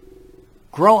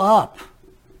 Grow up.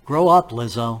 Grow up,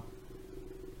 Lizzo.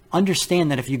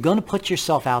 Understand that if you're going to put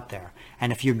yourself out there,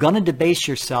 and if you're going to debase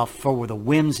yourself for the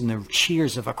whims and the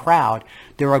cheers of a crowd,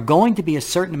 there are going to be a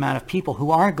certain amount of people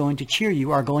who aren't going to cheer you,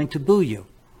 are going to boo you.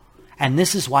 And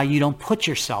this is why you don't put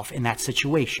yourself in that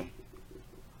situation.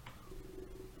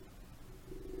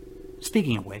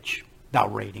 Speaking of which,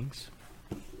 about ratings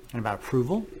and about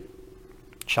approval,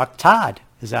 Chuck Todd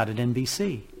is out at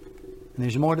NBC. And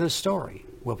there's more to the story.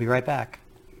 We'll be right back.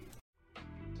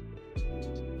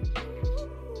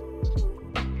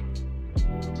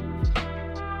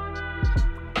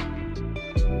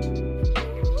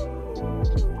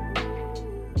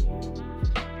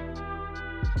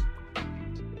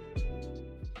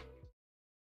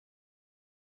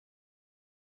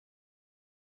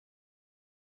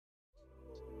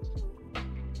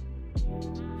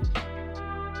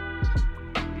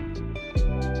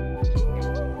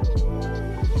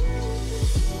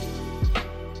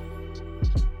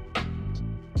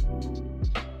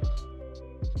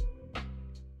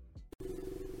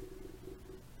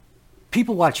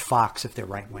 People watch Fox if they're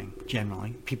right-wing,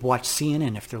 generally. People watch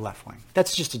CNN if they're left-wing.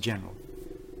 That's just a general.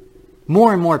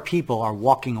 More and more people are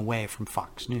walking away from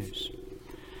Fox News.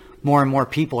 More and more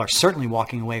people are certainly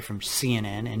walking away from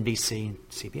CNN, NBC, and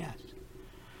CBS.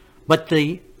 But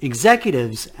the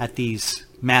executives at these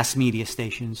mass media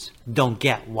stations don't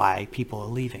get why people are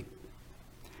leaving.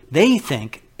 They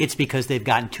think it's because they've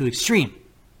gotten too extreme.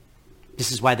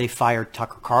 This is why they fired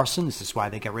Tucker Carlson. This is why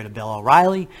they got rid of Bill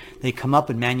O'Reilly. They come up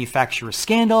and manufacture a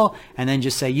scandal and then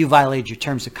just say, you violated your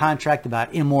terms of contract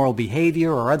about immoral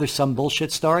behavior or other some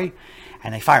bullshit story,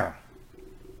 and they fire him.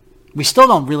 We still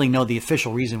don't really know the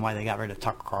official reason why they got rid of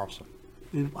Tucker Carlson.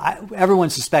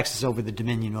 Everyone suspects it's over the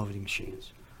Dominion voting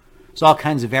machines. There's all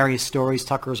kinds of various stories.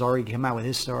 Tucker's already come out with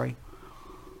his story.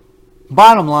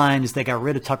 Bottom line is they got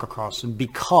rid of Tucker Carlson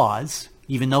because,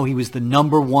 even though he was the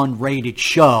 #1 rated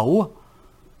show,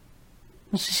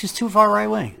 it's just too far right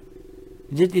wing.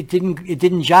 It didn't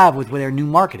jive with their new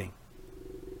marketing.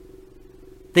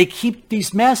 They keep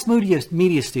these mass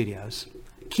media studios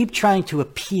keep trying to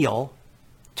appeal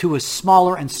to a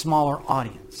smaller and smaller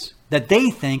audience that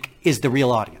they think is the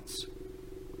real audience.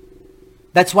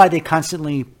 That's why they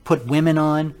constantly put women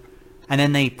on, and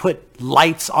then they put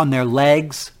lights on their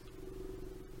legs.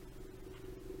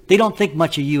 They don't think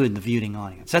much of you in the viewing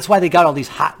audience. That's why they got all these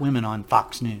hot women on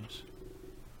Fox News.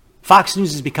 Fox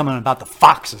News is becoming about the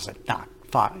foxes, not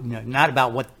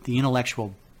about what the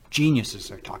intellectual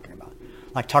geniuses are talking about,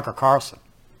 like Tucker Carlson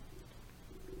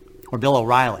or Bill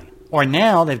O'Reilly. Or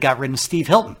now they've got rid of Steve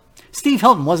Hilton. Steve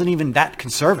Hilton wasn't even that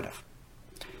conservative.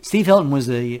 Steve Hilton was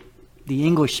the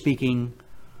English-speaking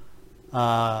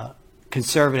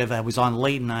conservative that was on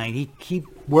late night. He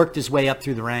worked his way up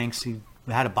through the ranks. He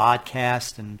had a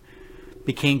podcast and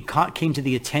came to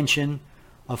the attention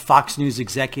of Fox News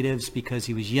executives because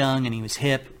he was young and he was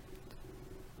hip.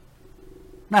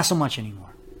 Not so much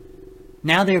anymore.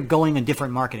 Now they're going a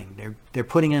different marketing. They're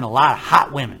putting in a lot of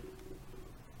hot women.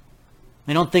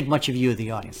 They don't think much of you,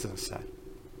 the audience, as I said.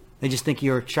 They just think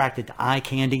you're attracted to eye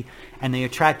candy, and they're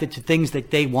attracted to things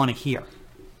that they want to hear.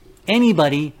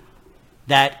 Anybody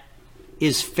that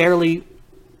is fairly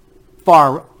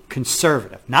far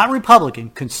conservative, not Republican,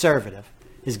 conservative,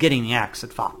 is getting the axe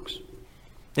at Fox.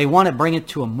 They want to bring it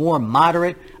to a more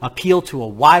moderate, appeal to a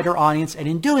wider audience, and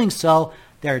in doing so,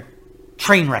 they're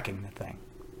train wrecking the thing.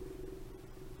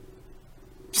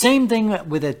 Same thing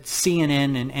with a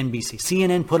CNN and NBC.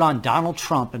 CNN put on Donald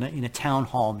Trump in a town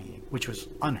hall meeting, which was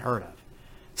unheard of.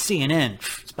 CNN,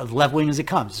 it's about as left-wing as it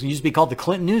comes. It used to be called the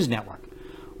Clinton News Network.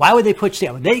 Why would they push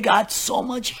that? They got so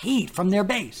much heat from their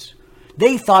base.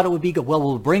 They thought it would be good. Well,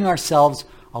 we'll bring ourselves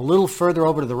a little further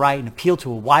over to the right and appeal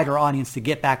to a wider audience to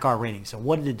get back our ratings. So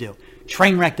what did it do?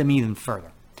 Train wreck them even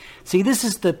further. See, this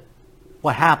is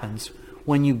what happens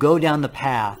when you go down the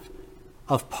path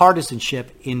of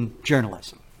partisanship in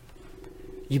journalism.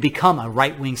 You become a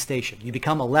right-wing station. You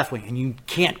become a left-wing, and you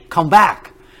can't come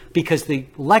back because the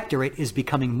electorate is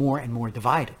becoming more and more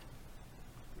divided.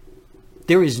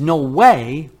 There is no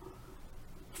way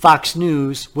Fox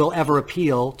News will ever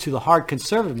appeal to the hard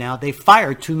conservative now. They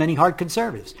fired too many hard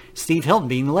conservatives, Steve Hilton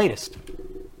being the latest.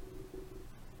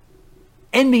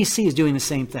 NBC is doing the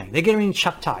same thing. They're getting rid of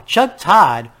Chuck Todd. Chuck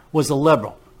Todd was a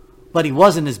liberal, but he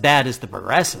wasn't as bad as the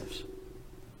progressives.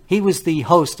 He was the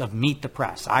host of Meet the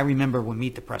Press. I remember when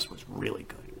Meet the Press was really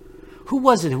good. Who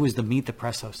was it who was the Meet the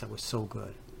Press host that was so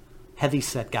good?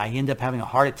 Heavyset guy. He ended up having a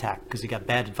heart attack because he got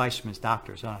bad advice from his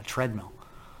doctors on a treadmill.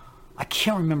 I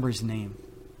can't remember his name.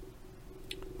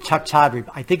 Chuck Todd,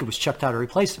 I think it was Chuck Todd to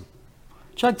replace him.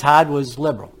 Chuck Todd was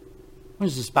liberal. It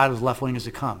was about as left-wing as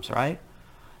it comes, right?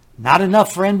 Not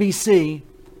enough for NBC.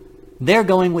 They're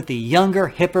going with the younger,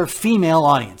 hipper, female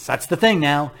audience. That's the thing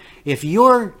now. If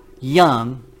you're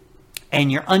young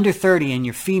and you're under 30 and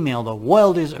you're female,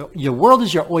 your world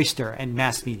is your oyster in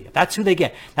mass media. That's who they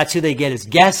get. That's who they get as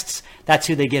guests. That's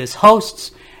who they get as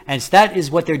hosts. And that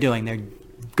is what they're doing. They're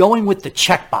going with the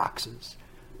check boxes.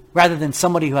 rather than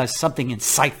somebody who has something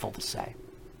insightful to say.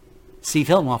 Steve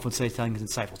Hilton often would say something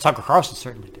insightful. Tucker Carlson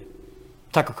certainly did.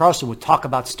 Tucker Carlson would talk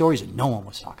about stories that no one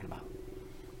was talking about.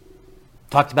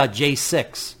 Talked about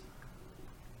J6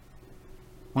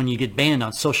 when you get banned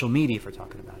on social media for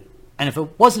talking about it. And if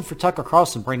it wasn't for Tucker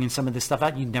Carlson bringing some of this stuff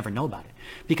out, you'd never know about it.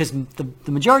 Because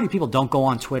the majority of people don't go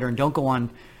on Twitter and don't go on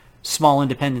small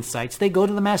independent sites. They go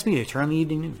to the mass media, turn on the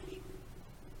evening news.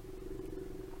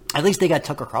 At least they got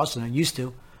Tucker Carlson. They used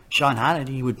to. Sean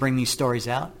Hannity would bring these stories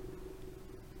out.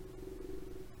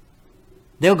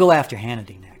 They'll go after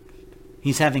Hannity next.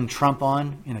 He's having Trump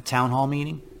on in a town hall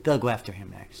meeting. They'll go after him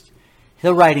next.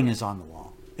 The writing is on the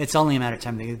wall. It's only a matter of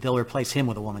time. They'll replace him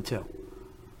with a woman too.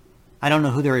 I don't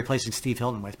know who they're replacing Steve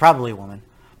Hilton with. Probably a woman.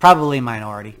 Probably a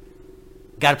minority.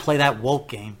 Got to play that woke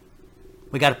game.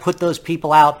 We got to put those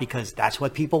people out because that's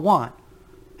what people want.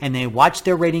 And they watch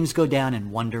their ratings go down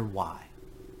and wonder why.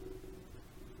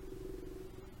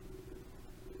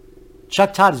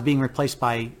 Chuck Todd is being replaced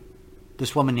by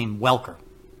this woman named Welker.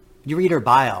 You read her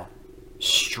bio,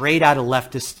 straight out of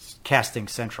leftist casting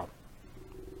central.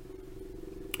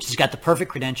 She's got the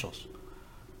perfect credentials.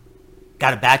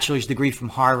 Got a bachelor's degree from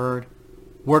Harvard,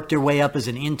 worked her way up as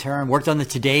an intern, worked on the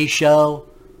Today Show,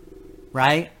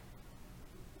 right?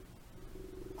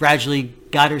 Gradually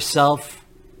got herself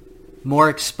more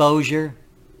exposure,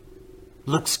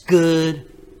 looks good,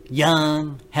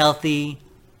 young, healthy,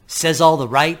 says all the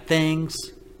right things.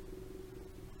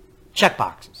 Check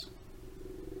boxes.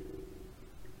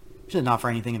 She doesn't offer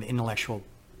anything of intellectual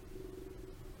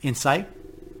insight.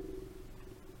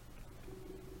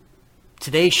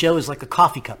 Today's show is like a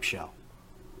coffee cup show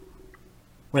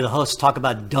where the hosts talk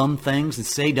about dumb things and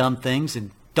say dumb things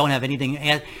and don't have anything.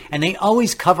 And they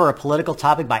always cover a political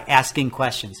topic by asking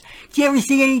questions. Do you ever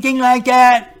see anything like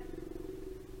that?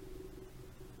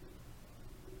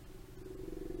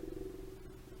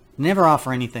 Never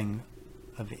offer anything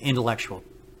of intellectual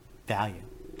value.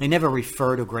 They never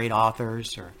refer to great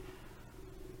authors or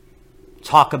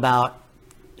talk about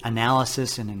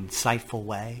analysis in an insightful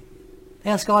way. They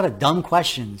ask a lot of dumb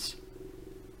questions.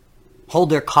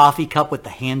 Hold their coffee cup with the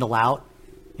handle out.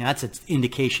 You know, that's an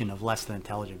indication of less than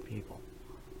intelligent people.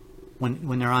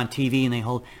 When they're on TV and they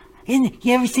hold,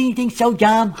 you ever see anything so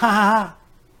dumb? Ha ha ha.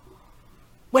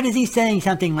 What is he saying?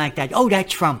 Something like that. Oh,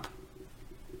 that's Trump.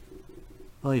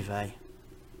 Oy vey.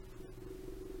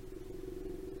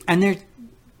 And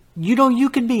you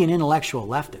can be an intellectual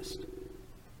leftist.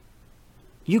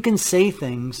 You can say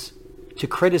things to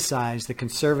criticize the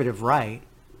conservative right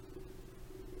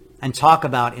and talk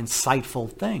about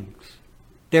insightful things.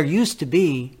 There used to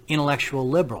be intellectual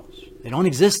liberals. They don't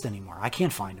exist anymore. I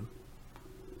can't find them.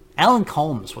 Alan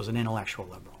Colmes was an intellectual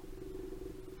liberal.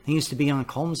 He used to be on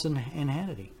Colmes and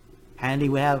Hannity. Hannity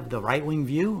would have the right-wing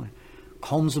view.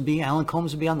 Alan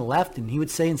Colmes would be on the left, and he would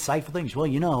say insightful things. Well,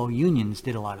 unions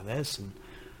did a lot of this, and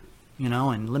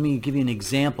let me give you an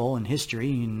example in history.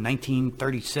 In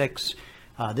 1936,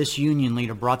 this union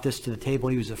leader brought this to the table.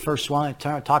 He was the first one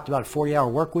that talked about a 40-hour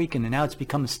work week, and now it's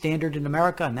become a standard in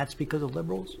America, and that's because of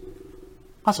liberals.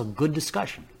 That's a good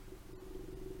discussion.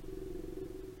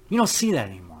 You don't see that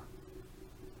anymore.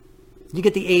 You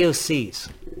get the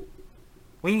AOCs.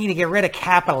 We need to get rid of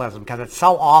capitalism because it's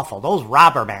so awful. Those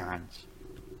robber barons.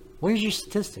 Where's your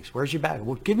statistics? Where's your back?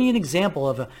 Well, give me an example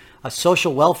of a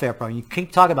social welfare program. You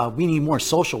keep talking about we need more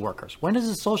social workers. When does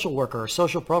a social worker or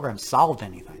social program solve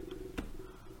anything?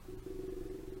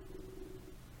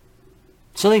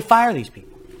 So they fire these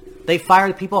people. They fire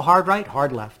the people hard right,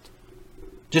 hard left.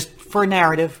 Just for a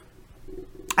narrative.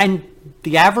 And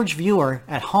the average viewer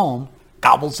at home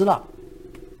gobbles it up.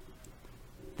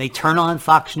 They turn on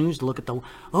Fox News to look at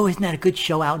isn't that a good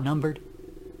show, Outnumbered?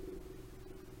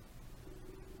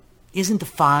 Isn't the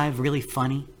 5 really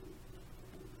funny?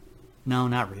 No,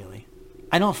 not really.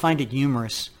 I don't find it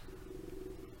humorous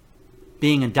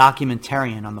being a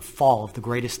documentarian on the fall of the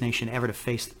greatest nation ever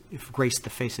to grace the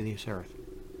face of this earth.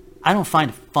 I don't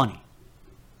find it funny.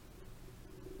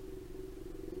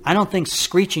 I don't think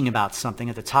screeching about something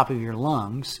at the top of your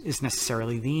lungs is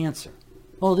necessarily the answer.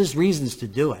 Well, there's reasons to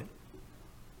do it.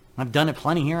 I've done it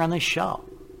plenty here on this show.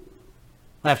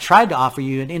 But I've tried to offer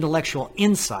you an intellectual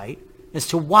insight as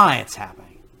to why it's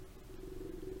happening.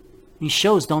 These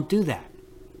shows don't do that.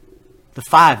 The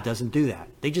 5 doesn't do that.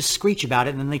 They just screech about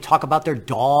it and then they talk about their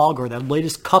dog or their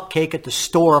latest cupcake at the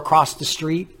store across the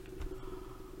street.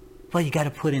 Well, you got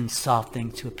to put in soft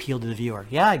things to appeal to the viewer.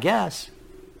 Yeah, I guess.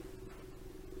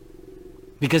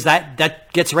 Because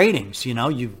that gets ratings,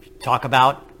 You talk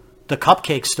about the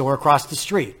cupcake store across the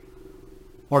street.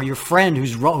 Or your friend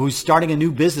who's starting a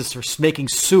new business or making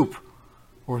soup.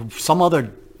 Or some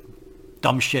other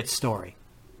dumb shit story.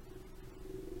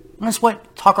 And that's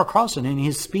what Tucker Carlson in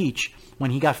his speech when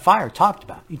he got fired talked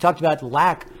about. He talked about the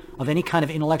lack of any kind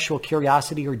of intellectual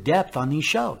curiosity or depth on these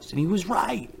shows. And he was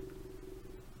right.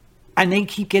 And they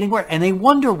keep getting worse. And they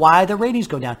wonder why the ratings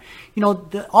go down. You know,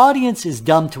 the audience is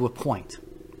dumb to a point.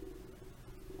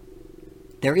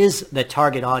 There is the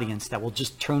target audience that will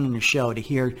just turn in the show to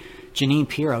hear Jeanine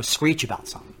Pirro screech about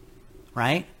something,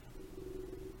 right?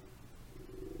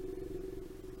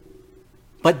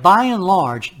 But by and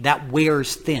large, that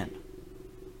wears thin.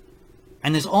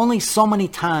 And there's only so many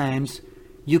times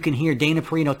you can hear Dana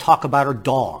Perino talk about her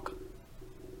dog,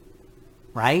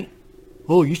 right?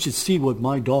 Oh, you should see what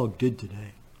my dog did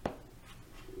today.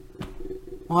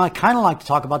 Well, I kind of like to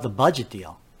talk about the budget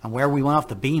deal and where we went off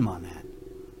the beam on that.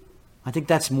 I think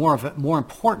that's more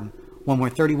important when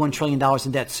we're $31 trillion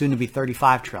in debt, soon to be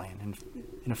 $35 trillion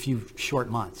in a few short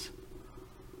months.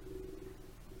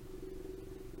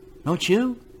 Don't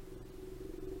you?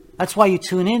 That's why you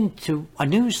tune in to a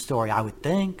news story, I would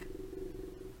think.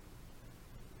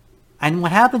 And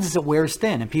what happens is it wears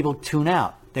thin and people tune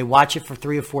out. They watch it for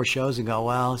 3 or 4 shows and go,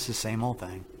 well, it's the same old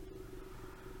thing.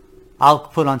 I'll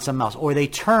put on something else. Or they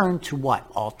turn to what?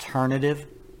 Alternative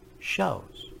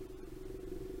shows.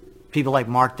 People like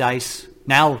Mark Dice,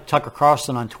 now Tucker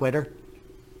Carlson on Twitter.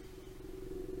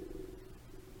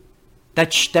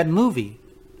 That movie,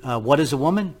 What is a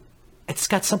Woman? It's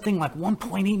got something like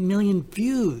 1.8 million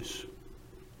views.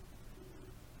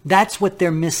 That's what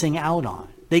they're missing out on.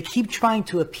 They keep trying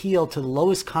to appeal to the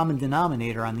lowest common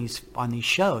denominator on these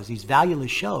shows, these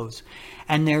valueless shows,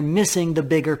 and they're missing the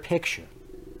bigger picture.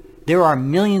 There are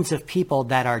millions of people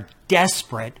that are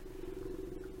desperate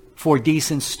for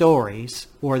decent stories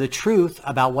or the truth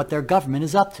about what their government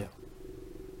is up to.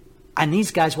 And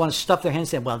these guys want to stuff their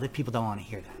hands and say, well, the people don't want to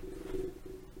hear that.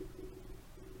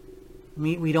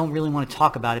 We don't really want to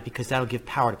talk about it because that'll give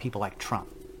power to people like Trump,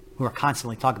 who are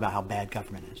constantly talking about how bad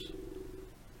government is.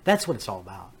 That's what it's all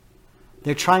about.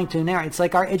 They're trying to narrow. It's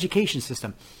like our education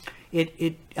system.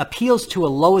 It appeals to a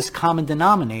lowest common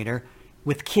denominator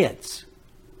with kids.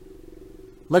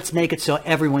 Let's make it so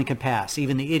everyone can pass,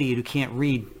 even the idiot who can't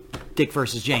read Dick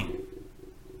versus Jane.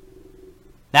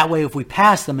 That way, if we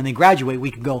pass them and they graduate, we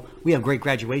can go, we have great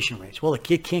graduation rates. Well, the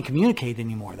kid can't communicate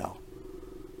anymore, though.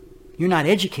 You're not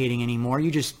educating anymore.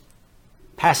 You're just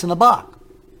passing the buck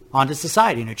onto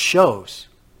society, and it shows.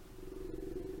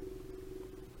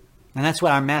 And that's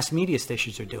what our mass media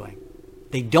stations are doing.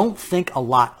 They don't think a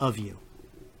lot of you.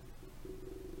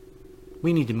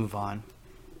 We need to move on.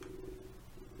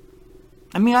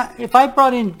 I mean, if I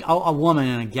brought in a woman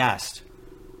and a guest,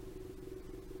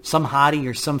 some hottie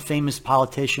or some famous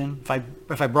politician,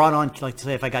 if I brought on, like to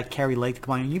say, if I got Carrie Lake to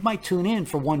come on, you might tune in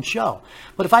for one show.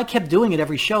 But if I kept doing it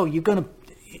every show,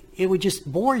 it would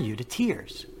just bore you to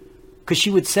tears. Because she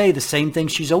would say the same thing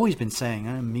she's always been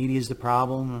saying. Media's the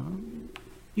problem.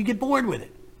 You get bored with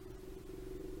it.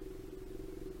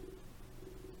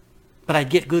 But I'd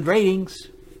get good ratings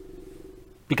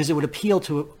because it would appeal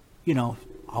to,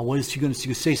 what is she going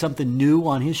to say something new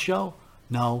on his show?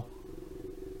 No.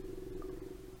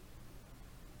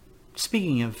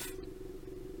 Speaking of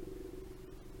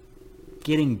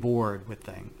getting bored with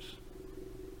things,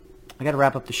 I got to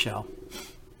wrap up the show.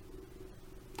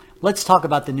 Let's talk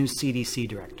about the new CDC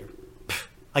director.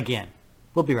 Again.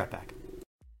 We'll be right back.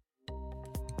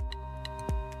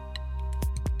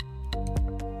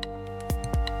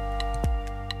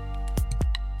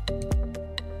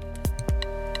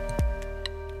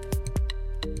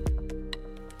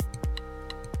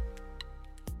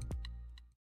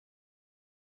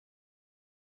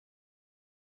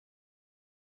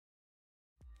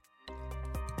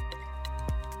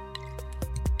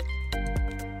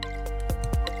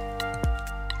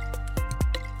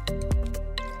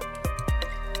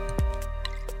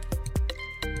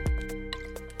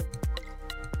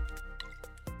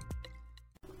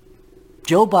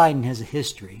 Joe Biden has a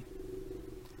history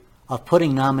of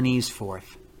putting nominees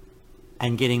forth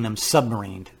and getting them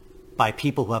submarined by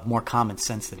people who have more common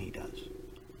sense than he does.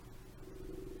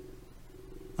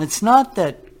 It's not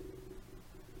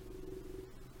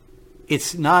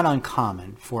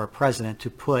uncommon for a president to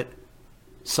put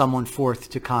someone forth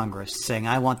to Congress saying,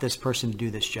 I want this person to do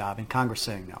this job, and Congress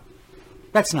saying no.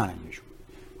 That's not unusual.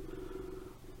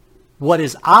 What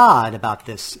is odd about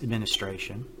this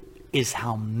administration is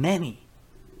how many.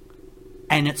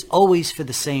 And it's always for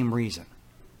the same reason.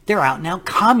 They're out and out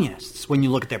communists when you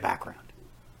look at their background.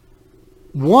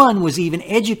 One was even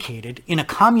educated in a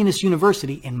communist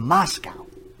university in Moscow.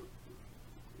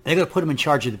 They're going to put him in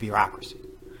charge of the bureaucracy.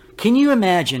 Can you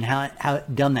imagine how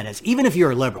dumb that is? Even if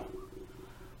you're a liberal,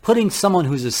 putting someone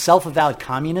who's a self-avowed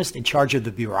communist in charge of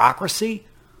the bureaucracy,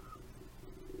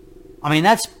 I mean,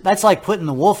 that's like putting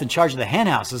the wolf in charge of the hen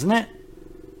house, isn't it?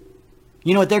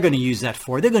 You know what they're going to use that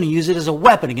for? They're going to use it as a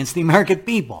weapon against the American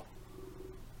people.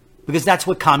 Because that's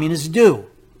what communists do.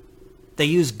 They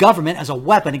use government as a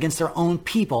weapon against their own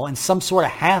people in some sort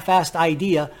of half-assed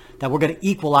idea that we're going to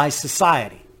equalize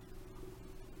society.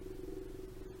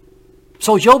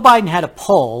 So Joe Biden had to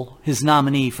pull his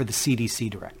nominee for the CDC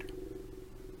director.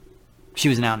 She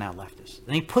was an out-and-out leftist.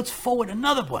 And he puts forward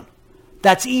another one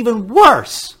that's even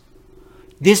worse.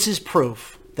 This is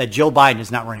proof that Joe Biden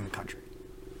is not running the country.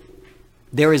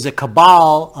 There is a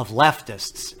cabal of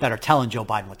leftists that are telling Joe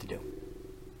Biden what to do.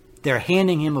 They're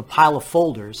handing him a pile of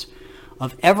folders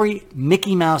of every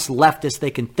Mickey Mouse leftist they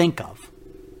can think of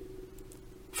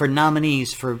for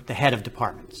nominees for the head of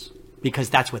departments, because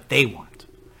that's what they want.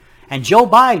 And Joe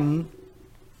Biden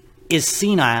is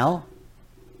senile,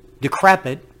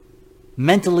 decrepit,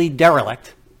 mentally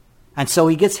derelict, and so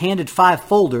he gets handed 5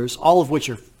 folders, all of which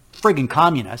are friggin'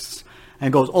 communists,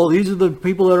 and goes, oh, these are the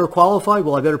people that are qualified?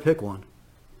 Well, I better pick one.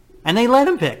 And they let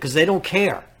him pick because they don't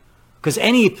care. Because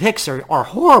any picks are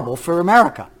horrible for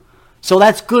America. So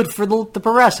that's good for the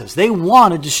progressives. They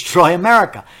want to destroy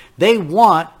America. They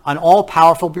want an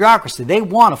all-powerful bureaucracy. They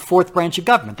want a 4th branch of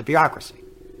government, the bureaucracy.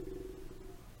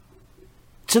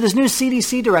 So this new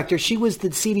CDC director, she was the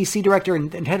CDC director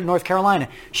and head of North Carolina.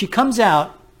 She comes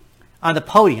out on the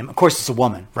podium. Of course, it's a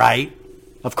woman, right?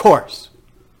 Of course.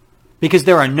 Because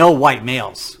there are no white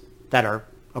males that are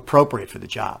appropriate for the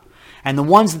job. And the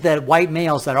ones that white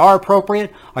males that are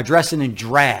appropriate are dressing in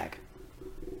drag.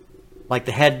 Like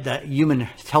the Human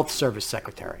Health Service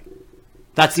Secretary.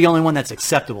 That's the only one that's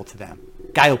acceptable to them.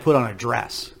 Guy who'll put on a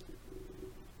dress.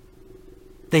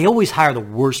 They always hire the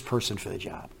worst person for the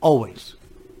job. Always.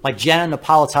 Like Janet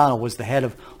Napolitano was the head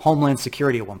of Homeland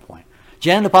Security at one point.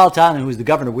 Janet Napolitano, who was the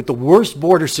governor with the worst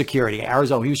border security,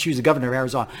 Arizona. She was the governor of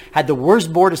Arizona. Had the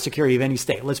worst border security of any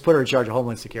state. Let's put her in charge of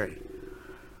Homeland Security.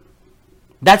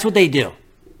 That's what they do.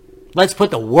 Let's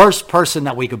put the worst person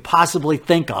that we could possibly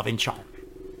think of in charge.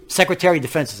 Secretary of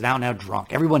Defense is now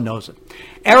drunk. Everyone knows it.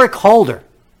 Eric Holder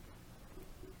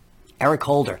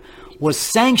was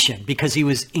sanctioned because he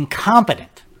was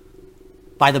incompetent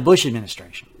by the Bush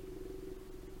administration.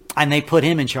 And they put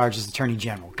him in charge as Attorney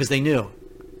General because they knew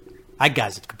that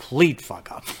guy's a complete fuck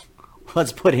up.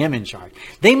 Let's put him in charge.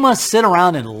 They must sit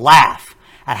around and laugh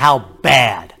at how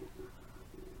bad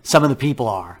some of the people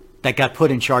are that got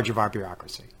put in charge of our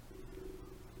bureaucracy.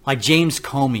 Like James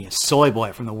Comey, a soy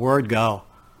boy from the word go.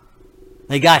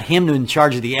 They got him in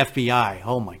charge of the FBI.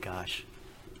 Oh my gosh.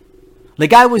 The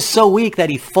guy was so weak that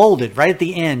he folded right at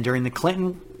the end during the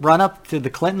Clinton run-up to the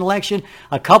Clinton election.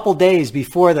 A couple days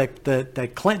before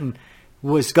the Clinton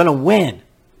was going to win,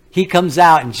 he comes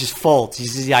out and just folds. He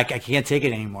says, I can't take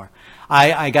it anymore.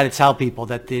 I got to tell people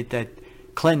that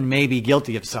Clinton may be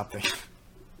guilty of something.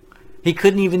 He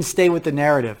couldn't even stay with the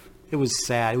narrative. It was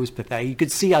sad. It was pathetic. You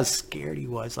could see how scared he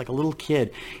was, like a little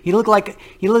kid. He looked like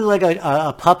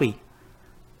a puppy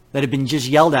that had been just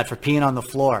yelled at for peeing on the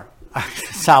floor.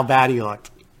 That's how bad he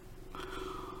looked.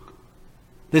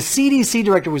 The CDC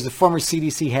director was the former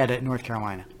CDC head at North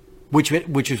Carolina, which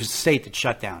was a state that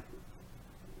shut down.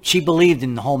 She believed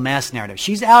in the whole mask narrative.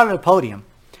 She's out at a podium,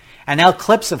 and now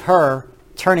clips of her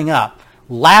turning up,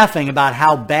 laughing about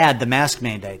how bad the mask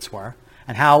mandates were,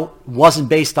 and how it wasn't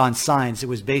based on science, it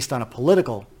was based on a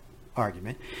political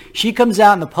argument. She comes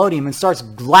out on the podium and starts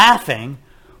laughing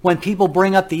when people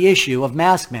bring up the issue of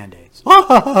mask mandates.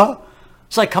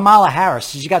 It's like Kamala Harris.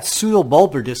 She got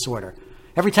pseudo-bulbar disorder.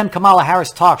 Every time Kamala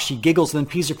Harris talks, she giggles and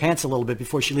then pees her pants a little bit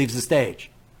before she leaves the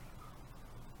stage.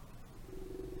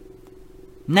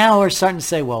 Now we're starting to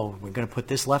say, well, we're going to put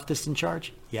this leftist in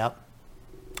charge? Yep.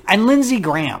 And Lindsey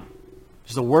Graham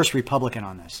is the worst Republican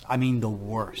on this. I mean, the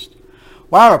worst.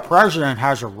 Well, the president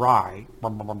has a right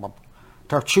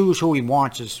to choose who he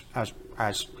wants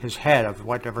as his head of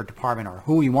whatever department or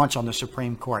who he wants on the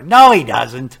Supreme Court. No, he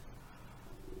doesn't.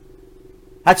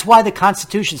 That's why the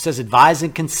Constitution says advise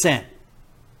and consent.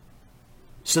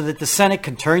 So that the Senate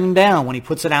can turn him down when he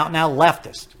puts it out and out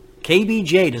leftist.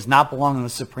 KBJ does not belong in the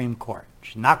Supreme Court.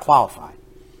 She's not qualified.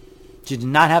 She did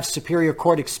not have Superior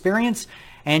Court experience,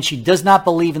 and she does not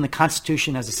believe in the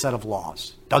Constitution as a set of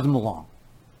laws. Doesn't belong.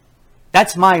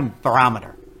 That's my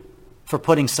barometer for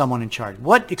putting someone in charge.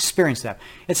 What experience they have?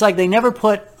 It's like they never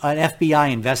put an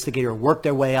FBI investigator work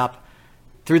their way up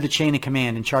through the chain of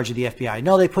command in charge of the FBI.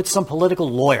 No, they put some political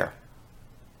lawyer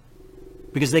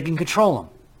because they can control them,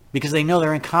 because they know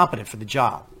they're incompetent for the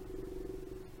job.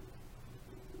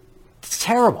 It's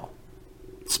terrible.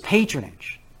 It's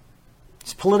patronage.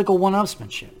 It's political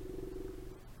one-upsmanship.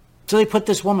 So they put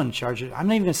this woman in charge. I'm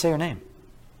not even going to say her name.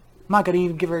 I'm not going to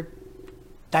even give her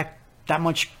that that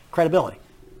much credibility.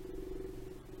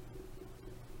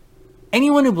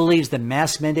 Anyone who believes that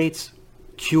mask mandates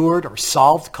cured or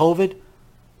solved COVID,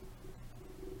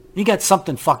 you got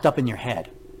something fucked up in your head.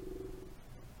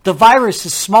 The virus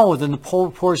is smaller than the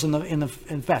pores in the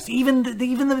vest. Even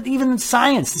in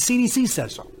science, the CDC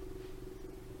says so.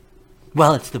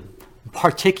 Well, it's the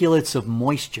particulates of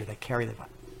moisture that carry the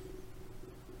virus.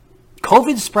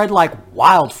 COVID spread like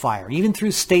wildfire, even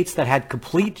through states that had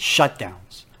complete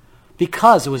shutdowns,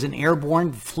 because it was an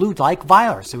airborne flu-like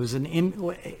virus. It was an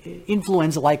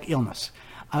influenza-like illness.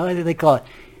 They call it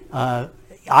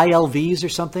ILVs or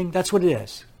something. That's what it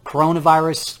is.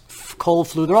 Coronavirus, cold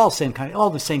flu, they're all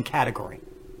the same category.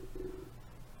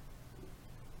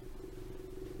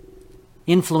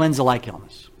 Influenza-like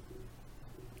illness.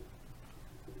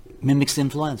 Mimics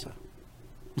influenza.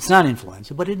 It's not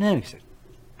influenza, but it mimics it.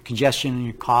 Congestion in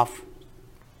your cough,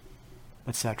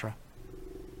 etc.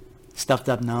 Stuffed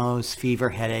up nose, fever,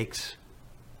 headaches.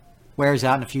 Wears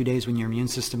out in a few days when your immune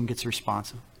system gets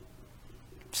responsive.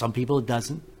 Some people it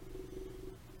doesn't.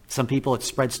 Some people it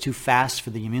spreads too fast for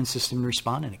the immune system to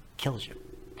respond and it kills you.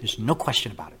 There's no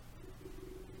question about it.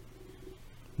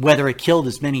 Whether it killed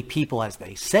as many people as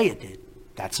they say it did,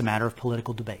 that's a matter of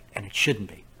political debate, and it shouldn't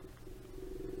be.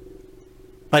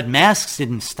 But masks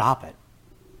didn't stop it.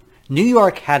 New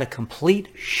York had a complete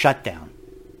shutdown.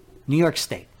 New York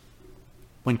State,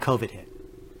 when COVID hit.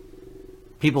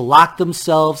 People locked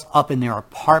themselves up in their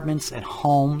apartments and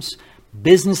homes.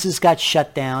 Businesses got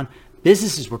shut down.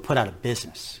 Businesses were put out of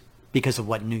business because of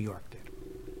what New York did.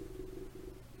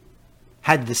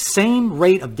 Had the same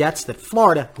rate of deaths that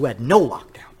Florida, who had no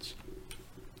lockdowns,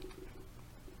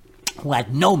 who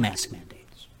had no mask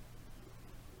mandates.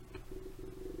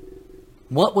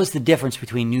 What was the difference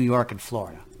between New York and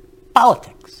Florida?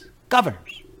 Politics,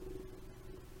 governors.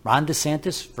 Ron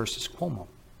DeSantis versus Cuomo.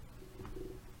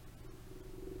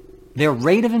 Their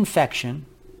rate of infection,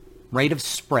 rate of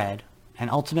spread, and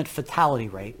ultimate fatality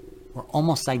rate were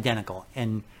almost identical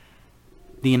in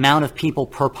the amount of people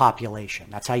per population.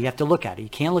 That's how you have to look at it. You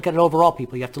can't look at it overall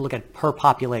people. You have to look at it per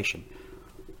population.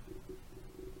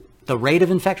 The rate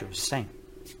of infection was the same.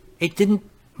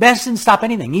 Masks didn't stop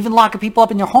anything. Even locking people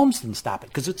up in your homes didn't stop it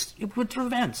because it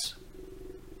prevents.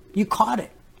 You caught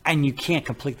it. And you can't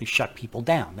completely shut people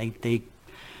down. They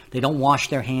don't wash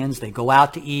their hands. They go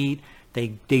out to eat. They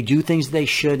do things they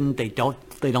shouldn't. They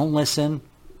don't listen.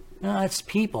 No, it's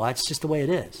people. That's just the way it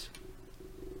is.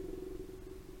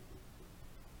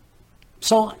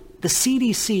 So the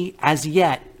CDC, as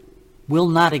yet, will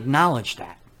not acknowledge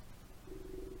that.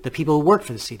 The people who work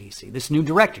for the CDC, this new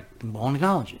director, won't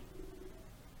acknowledge it.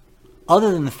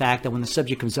 Other than the fact that when the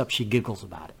subject comes up, she giggles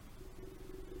about it.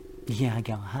 Yeah, I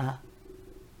go, huh?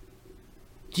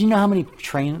 Do you know how many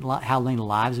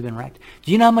lives have been wrecked?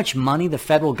 Do you know how much money the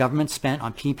federal government spent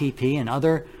on PPP and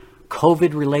other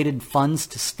COVID-related funds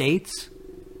to states?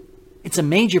 It's a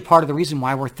major part of the reason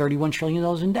why we're $31 trillion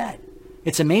in debt.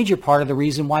 It's a major part of the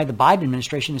reason why the Biden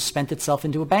administration has spent itself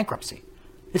into a bankruptcy.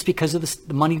 It's because of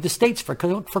the money of the states for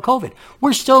COVID.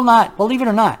 We're still not, believe it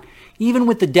or not, even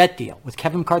with the debt deal, with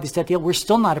Kevin McCarthy's debt deal, we're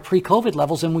still not at pre-COVID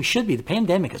levels, and we should be. The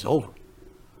pandemic is over.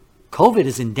 COVID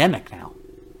is endemic now.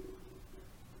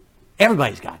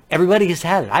 Everybody's got it. Everybody has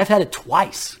had it. I've had it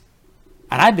twice.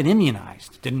 And I've been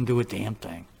immunized. Didn't do a damn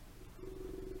thing.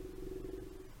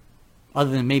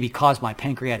 Other than maybe cause my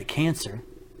pancreatic cancer.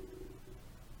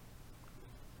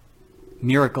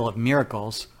 Miracle of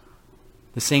miracles.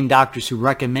 The same doctors who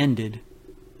recommended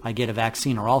I get a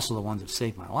vaccine are also the ones that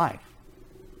saved my life.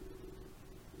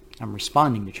 I'm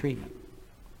responding to treatment.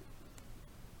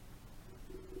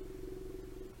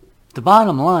 The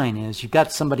bottom line is you've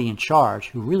got somebody in charge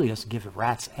who really doesn't give a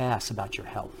rat's ass about your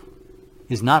health,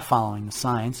 is not following the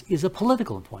science, is a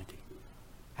political appointee.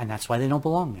 And that's why they don't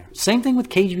belong there. Same thing with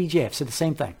KBJ. I've said the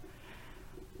same thing.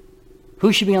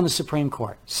 Who should be on the Supreme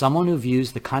Court? Someone who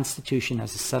views the Constitution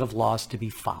as a set of laws to be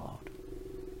followed,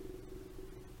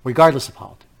 regardless of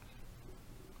politics.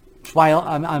 That's why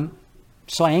I'm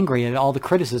so angry at all the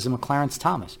criticism of Clarence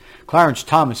Thomas. Clarence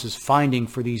Thomas is finding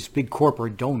for these big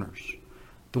corporate donors.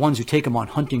 The ones who take them on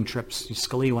hunting trips.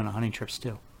 Scalia went on hunting trips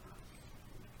too.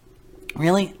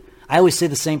 Really? I always say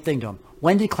the same thing to him.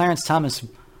 When did Clarence Thomas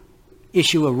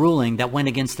issue a ruling that went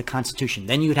against the Constitution?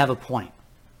 Then you'd have a point.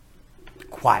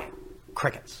 Quiet.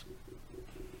 Crickets.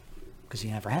 Because he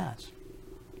never has.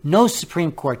 No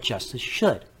Supreme Court justice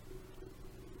should.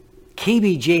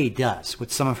 KBJ does with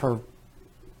some of her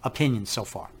opinions so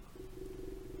far.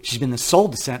 She's been the sole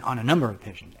dissent on a number of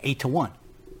occasions. 8-1.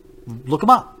 Look them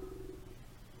up.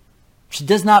 She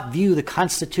does not view the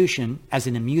Constitution as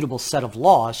an immutable set of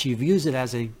laws. She views it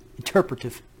as an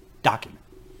interpretive document.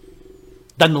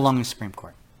 Doesn't belong in the Supreme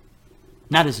Court.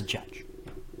 Not as a judge.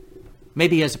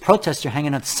 Maybe as a protester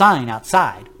hanging a sign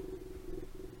outside,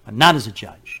 but not as a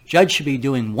judge. Judge should be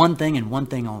doing one thing and one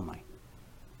thing only.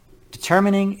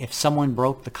 Determining if someone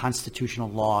broke the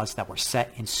constitutional laws that were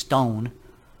set in stone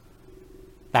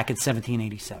back in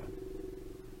 1787.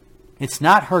 It's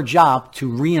not her job to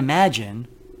reimagine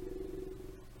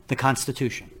the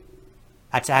Constitution.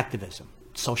 That's activism,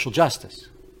 social justice.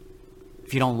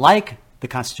 If you don't like the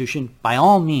Constitution, by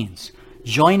all means,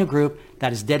 join a group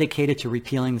that is dedicated to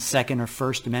repealing the Second or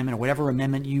First Amendment or whatever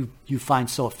amendment you find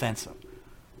so offensive.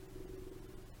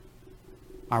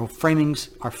 Our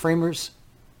framers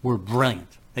were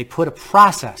brilliant. They put a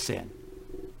process in.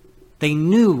 They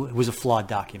knew it was a flawed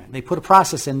document. They put a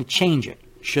process in to change it.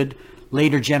 Should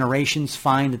later generations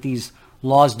find that these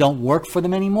laws don't work for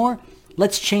them anymore,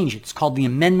 let's change it. It's called the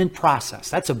amendment process.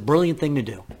 That's a brilliant thing to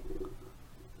do.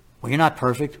 Well, you're not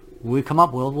perfect. We come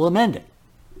up, we'll amend it.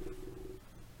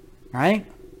 All right?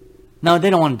 No, they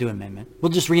don't want to do amendment.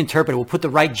 We'll just reinterpret it. We'll put the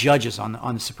right judges on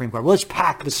the Supreme Court. Well, let's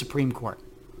pack the Supreme Court.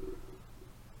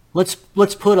 Let's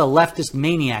put a leftist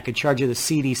maniac in charge of the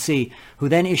CDC who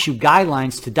then issue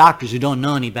guidelines to doctors who don't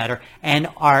know any better and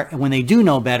when they do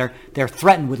know better, they're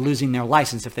threatened with losing their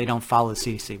license if they don't follow the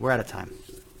CDC. We're out of time.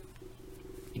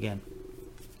 Again.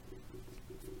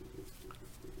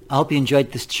 I hope you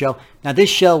enjoyed this show. Now, this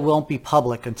show won't be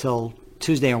public until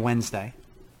Tuesday or Wednesday.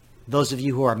 Those of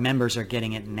you who are members are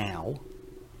getting it now.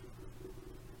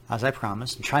 As I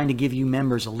promised, I'm trying to give you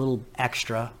members a little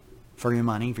extra for your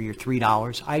money, for your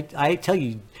 $3. I tell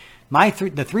you,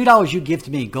 the $3 you give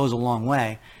to me goes a long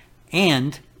way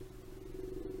and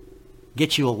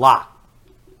gets you a lot.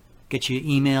 Gets you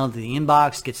emailed to the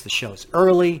inbox, gets the shows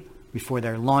early before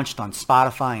they're launched on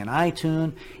Spotify and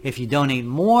iTunes. If you donate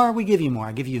more, we give you more.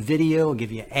 I give you video, I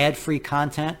give you ad-free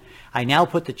content. I now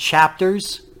put the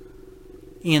chapters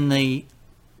in the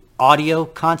audio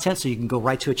content so you can go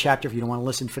right to a chapter if you don't want to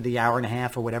listen for the hour and a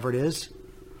half or whatever it is.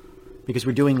 Because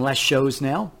we're doing less shows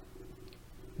now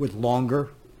with longer,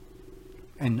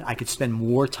 and I could spend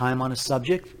more time on a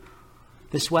subject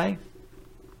this way.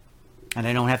 And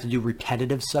I don't have to do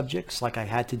repetitive subjects like I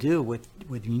had to do with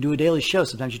when you do a daily show.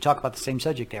 Sometimes you talk about the same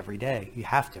subject every day. You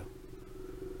have to.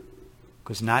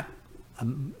 Because a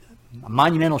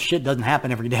monumental shit doesn't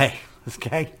happen every day.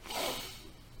 Okay?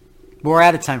 But we're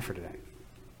out of time for today.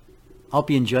 I hope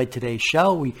you enjoyed today's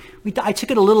show. I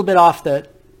took it a little bit off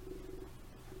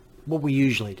what we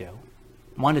usually do.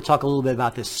 I wanted to talk a little bit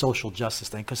about this social justice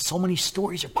thing because so many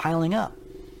stories are piling up.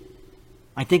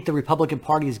 I think the Republican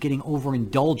Party is getting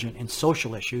overindulgent in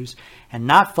social issues and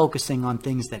not focusing on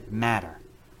things that matter.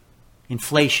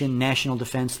 Inflation, national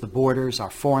defense, the borders, our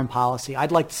foreign policy.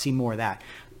 I'd like to see more of that,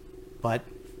 but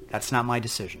that's not my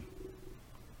decision.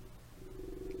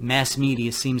 Mass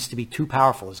media seems to be too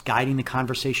powerful. It's guiding the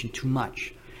conversation too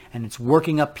much, and it's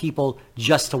working up people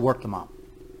just to work them up.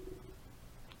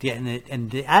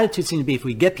 And the attitude seems to be if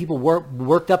we get people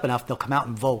worked up enough, they'll come out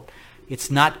and vote.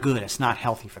 It's not good. It's not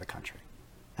healthy for the country.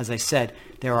 As I said,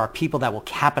 there are people that will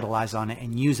capitalize on it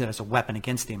and use it as a weapon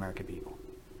against the American people.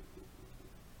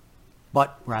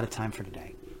 But we're out of time for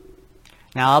today.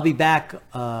 Now, I'll be back.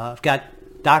 I've got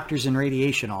doctors and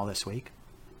radiation all this week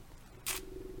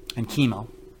and chemo.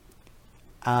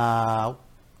 I'll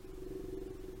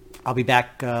be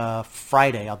back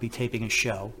Friday. I'll be taping a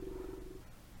show.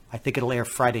 I think it'll air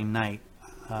Friday night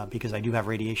because I do have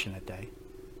radiation that day.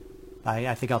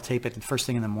 I think I'll tape it the first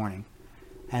thing in the morning.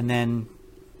 And then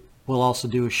we'll also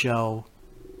do a show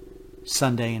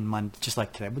Sunday and Monday, just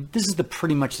like today. But this is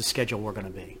pretty much the schedule we're going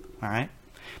to be. All right?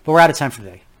 But we're out of time for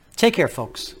today. Take care,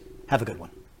 folks. Have a good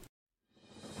one.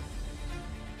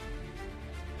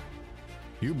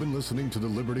 You've been listening to the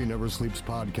Liberty Never Sleeps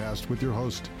podcast with your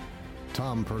host,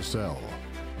 Tom Purcell.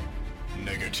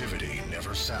 Negativity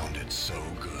never sounded so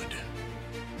good.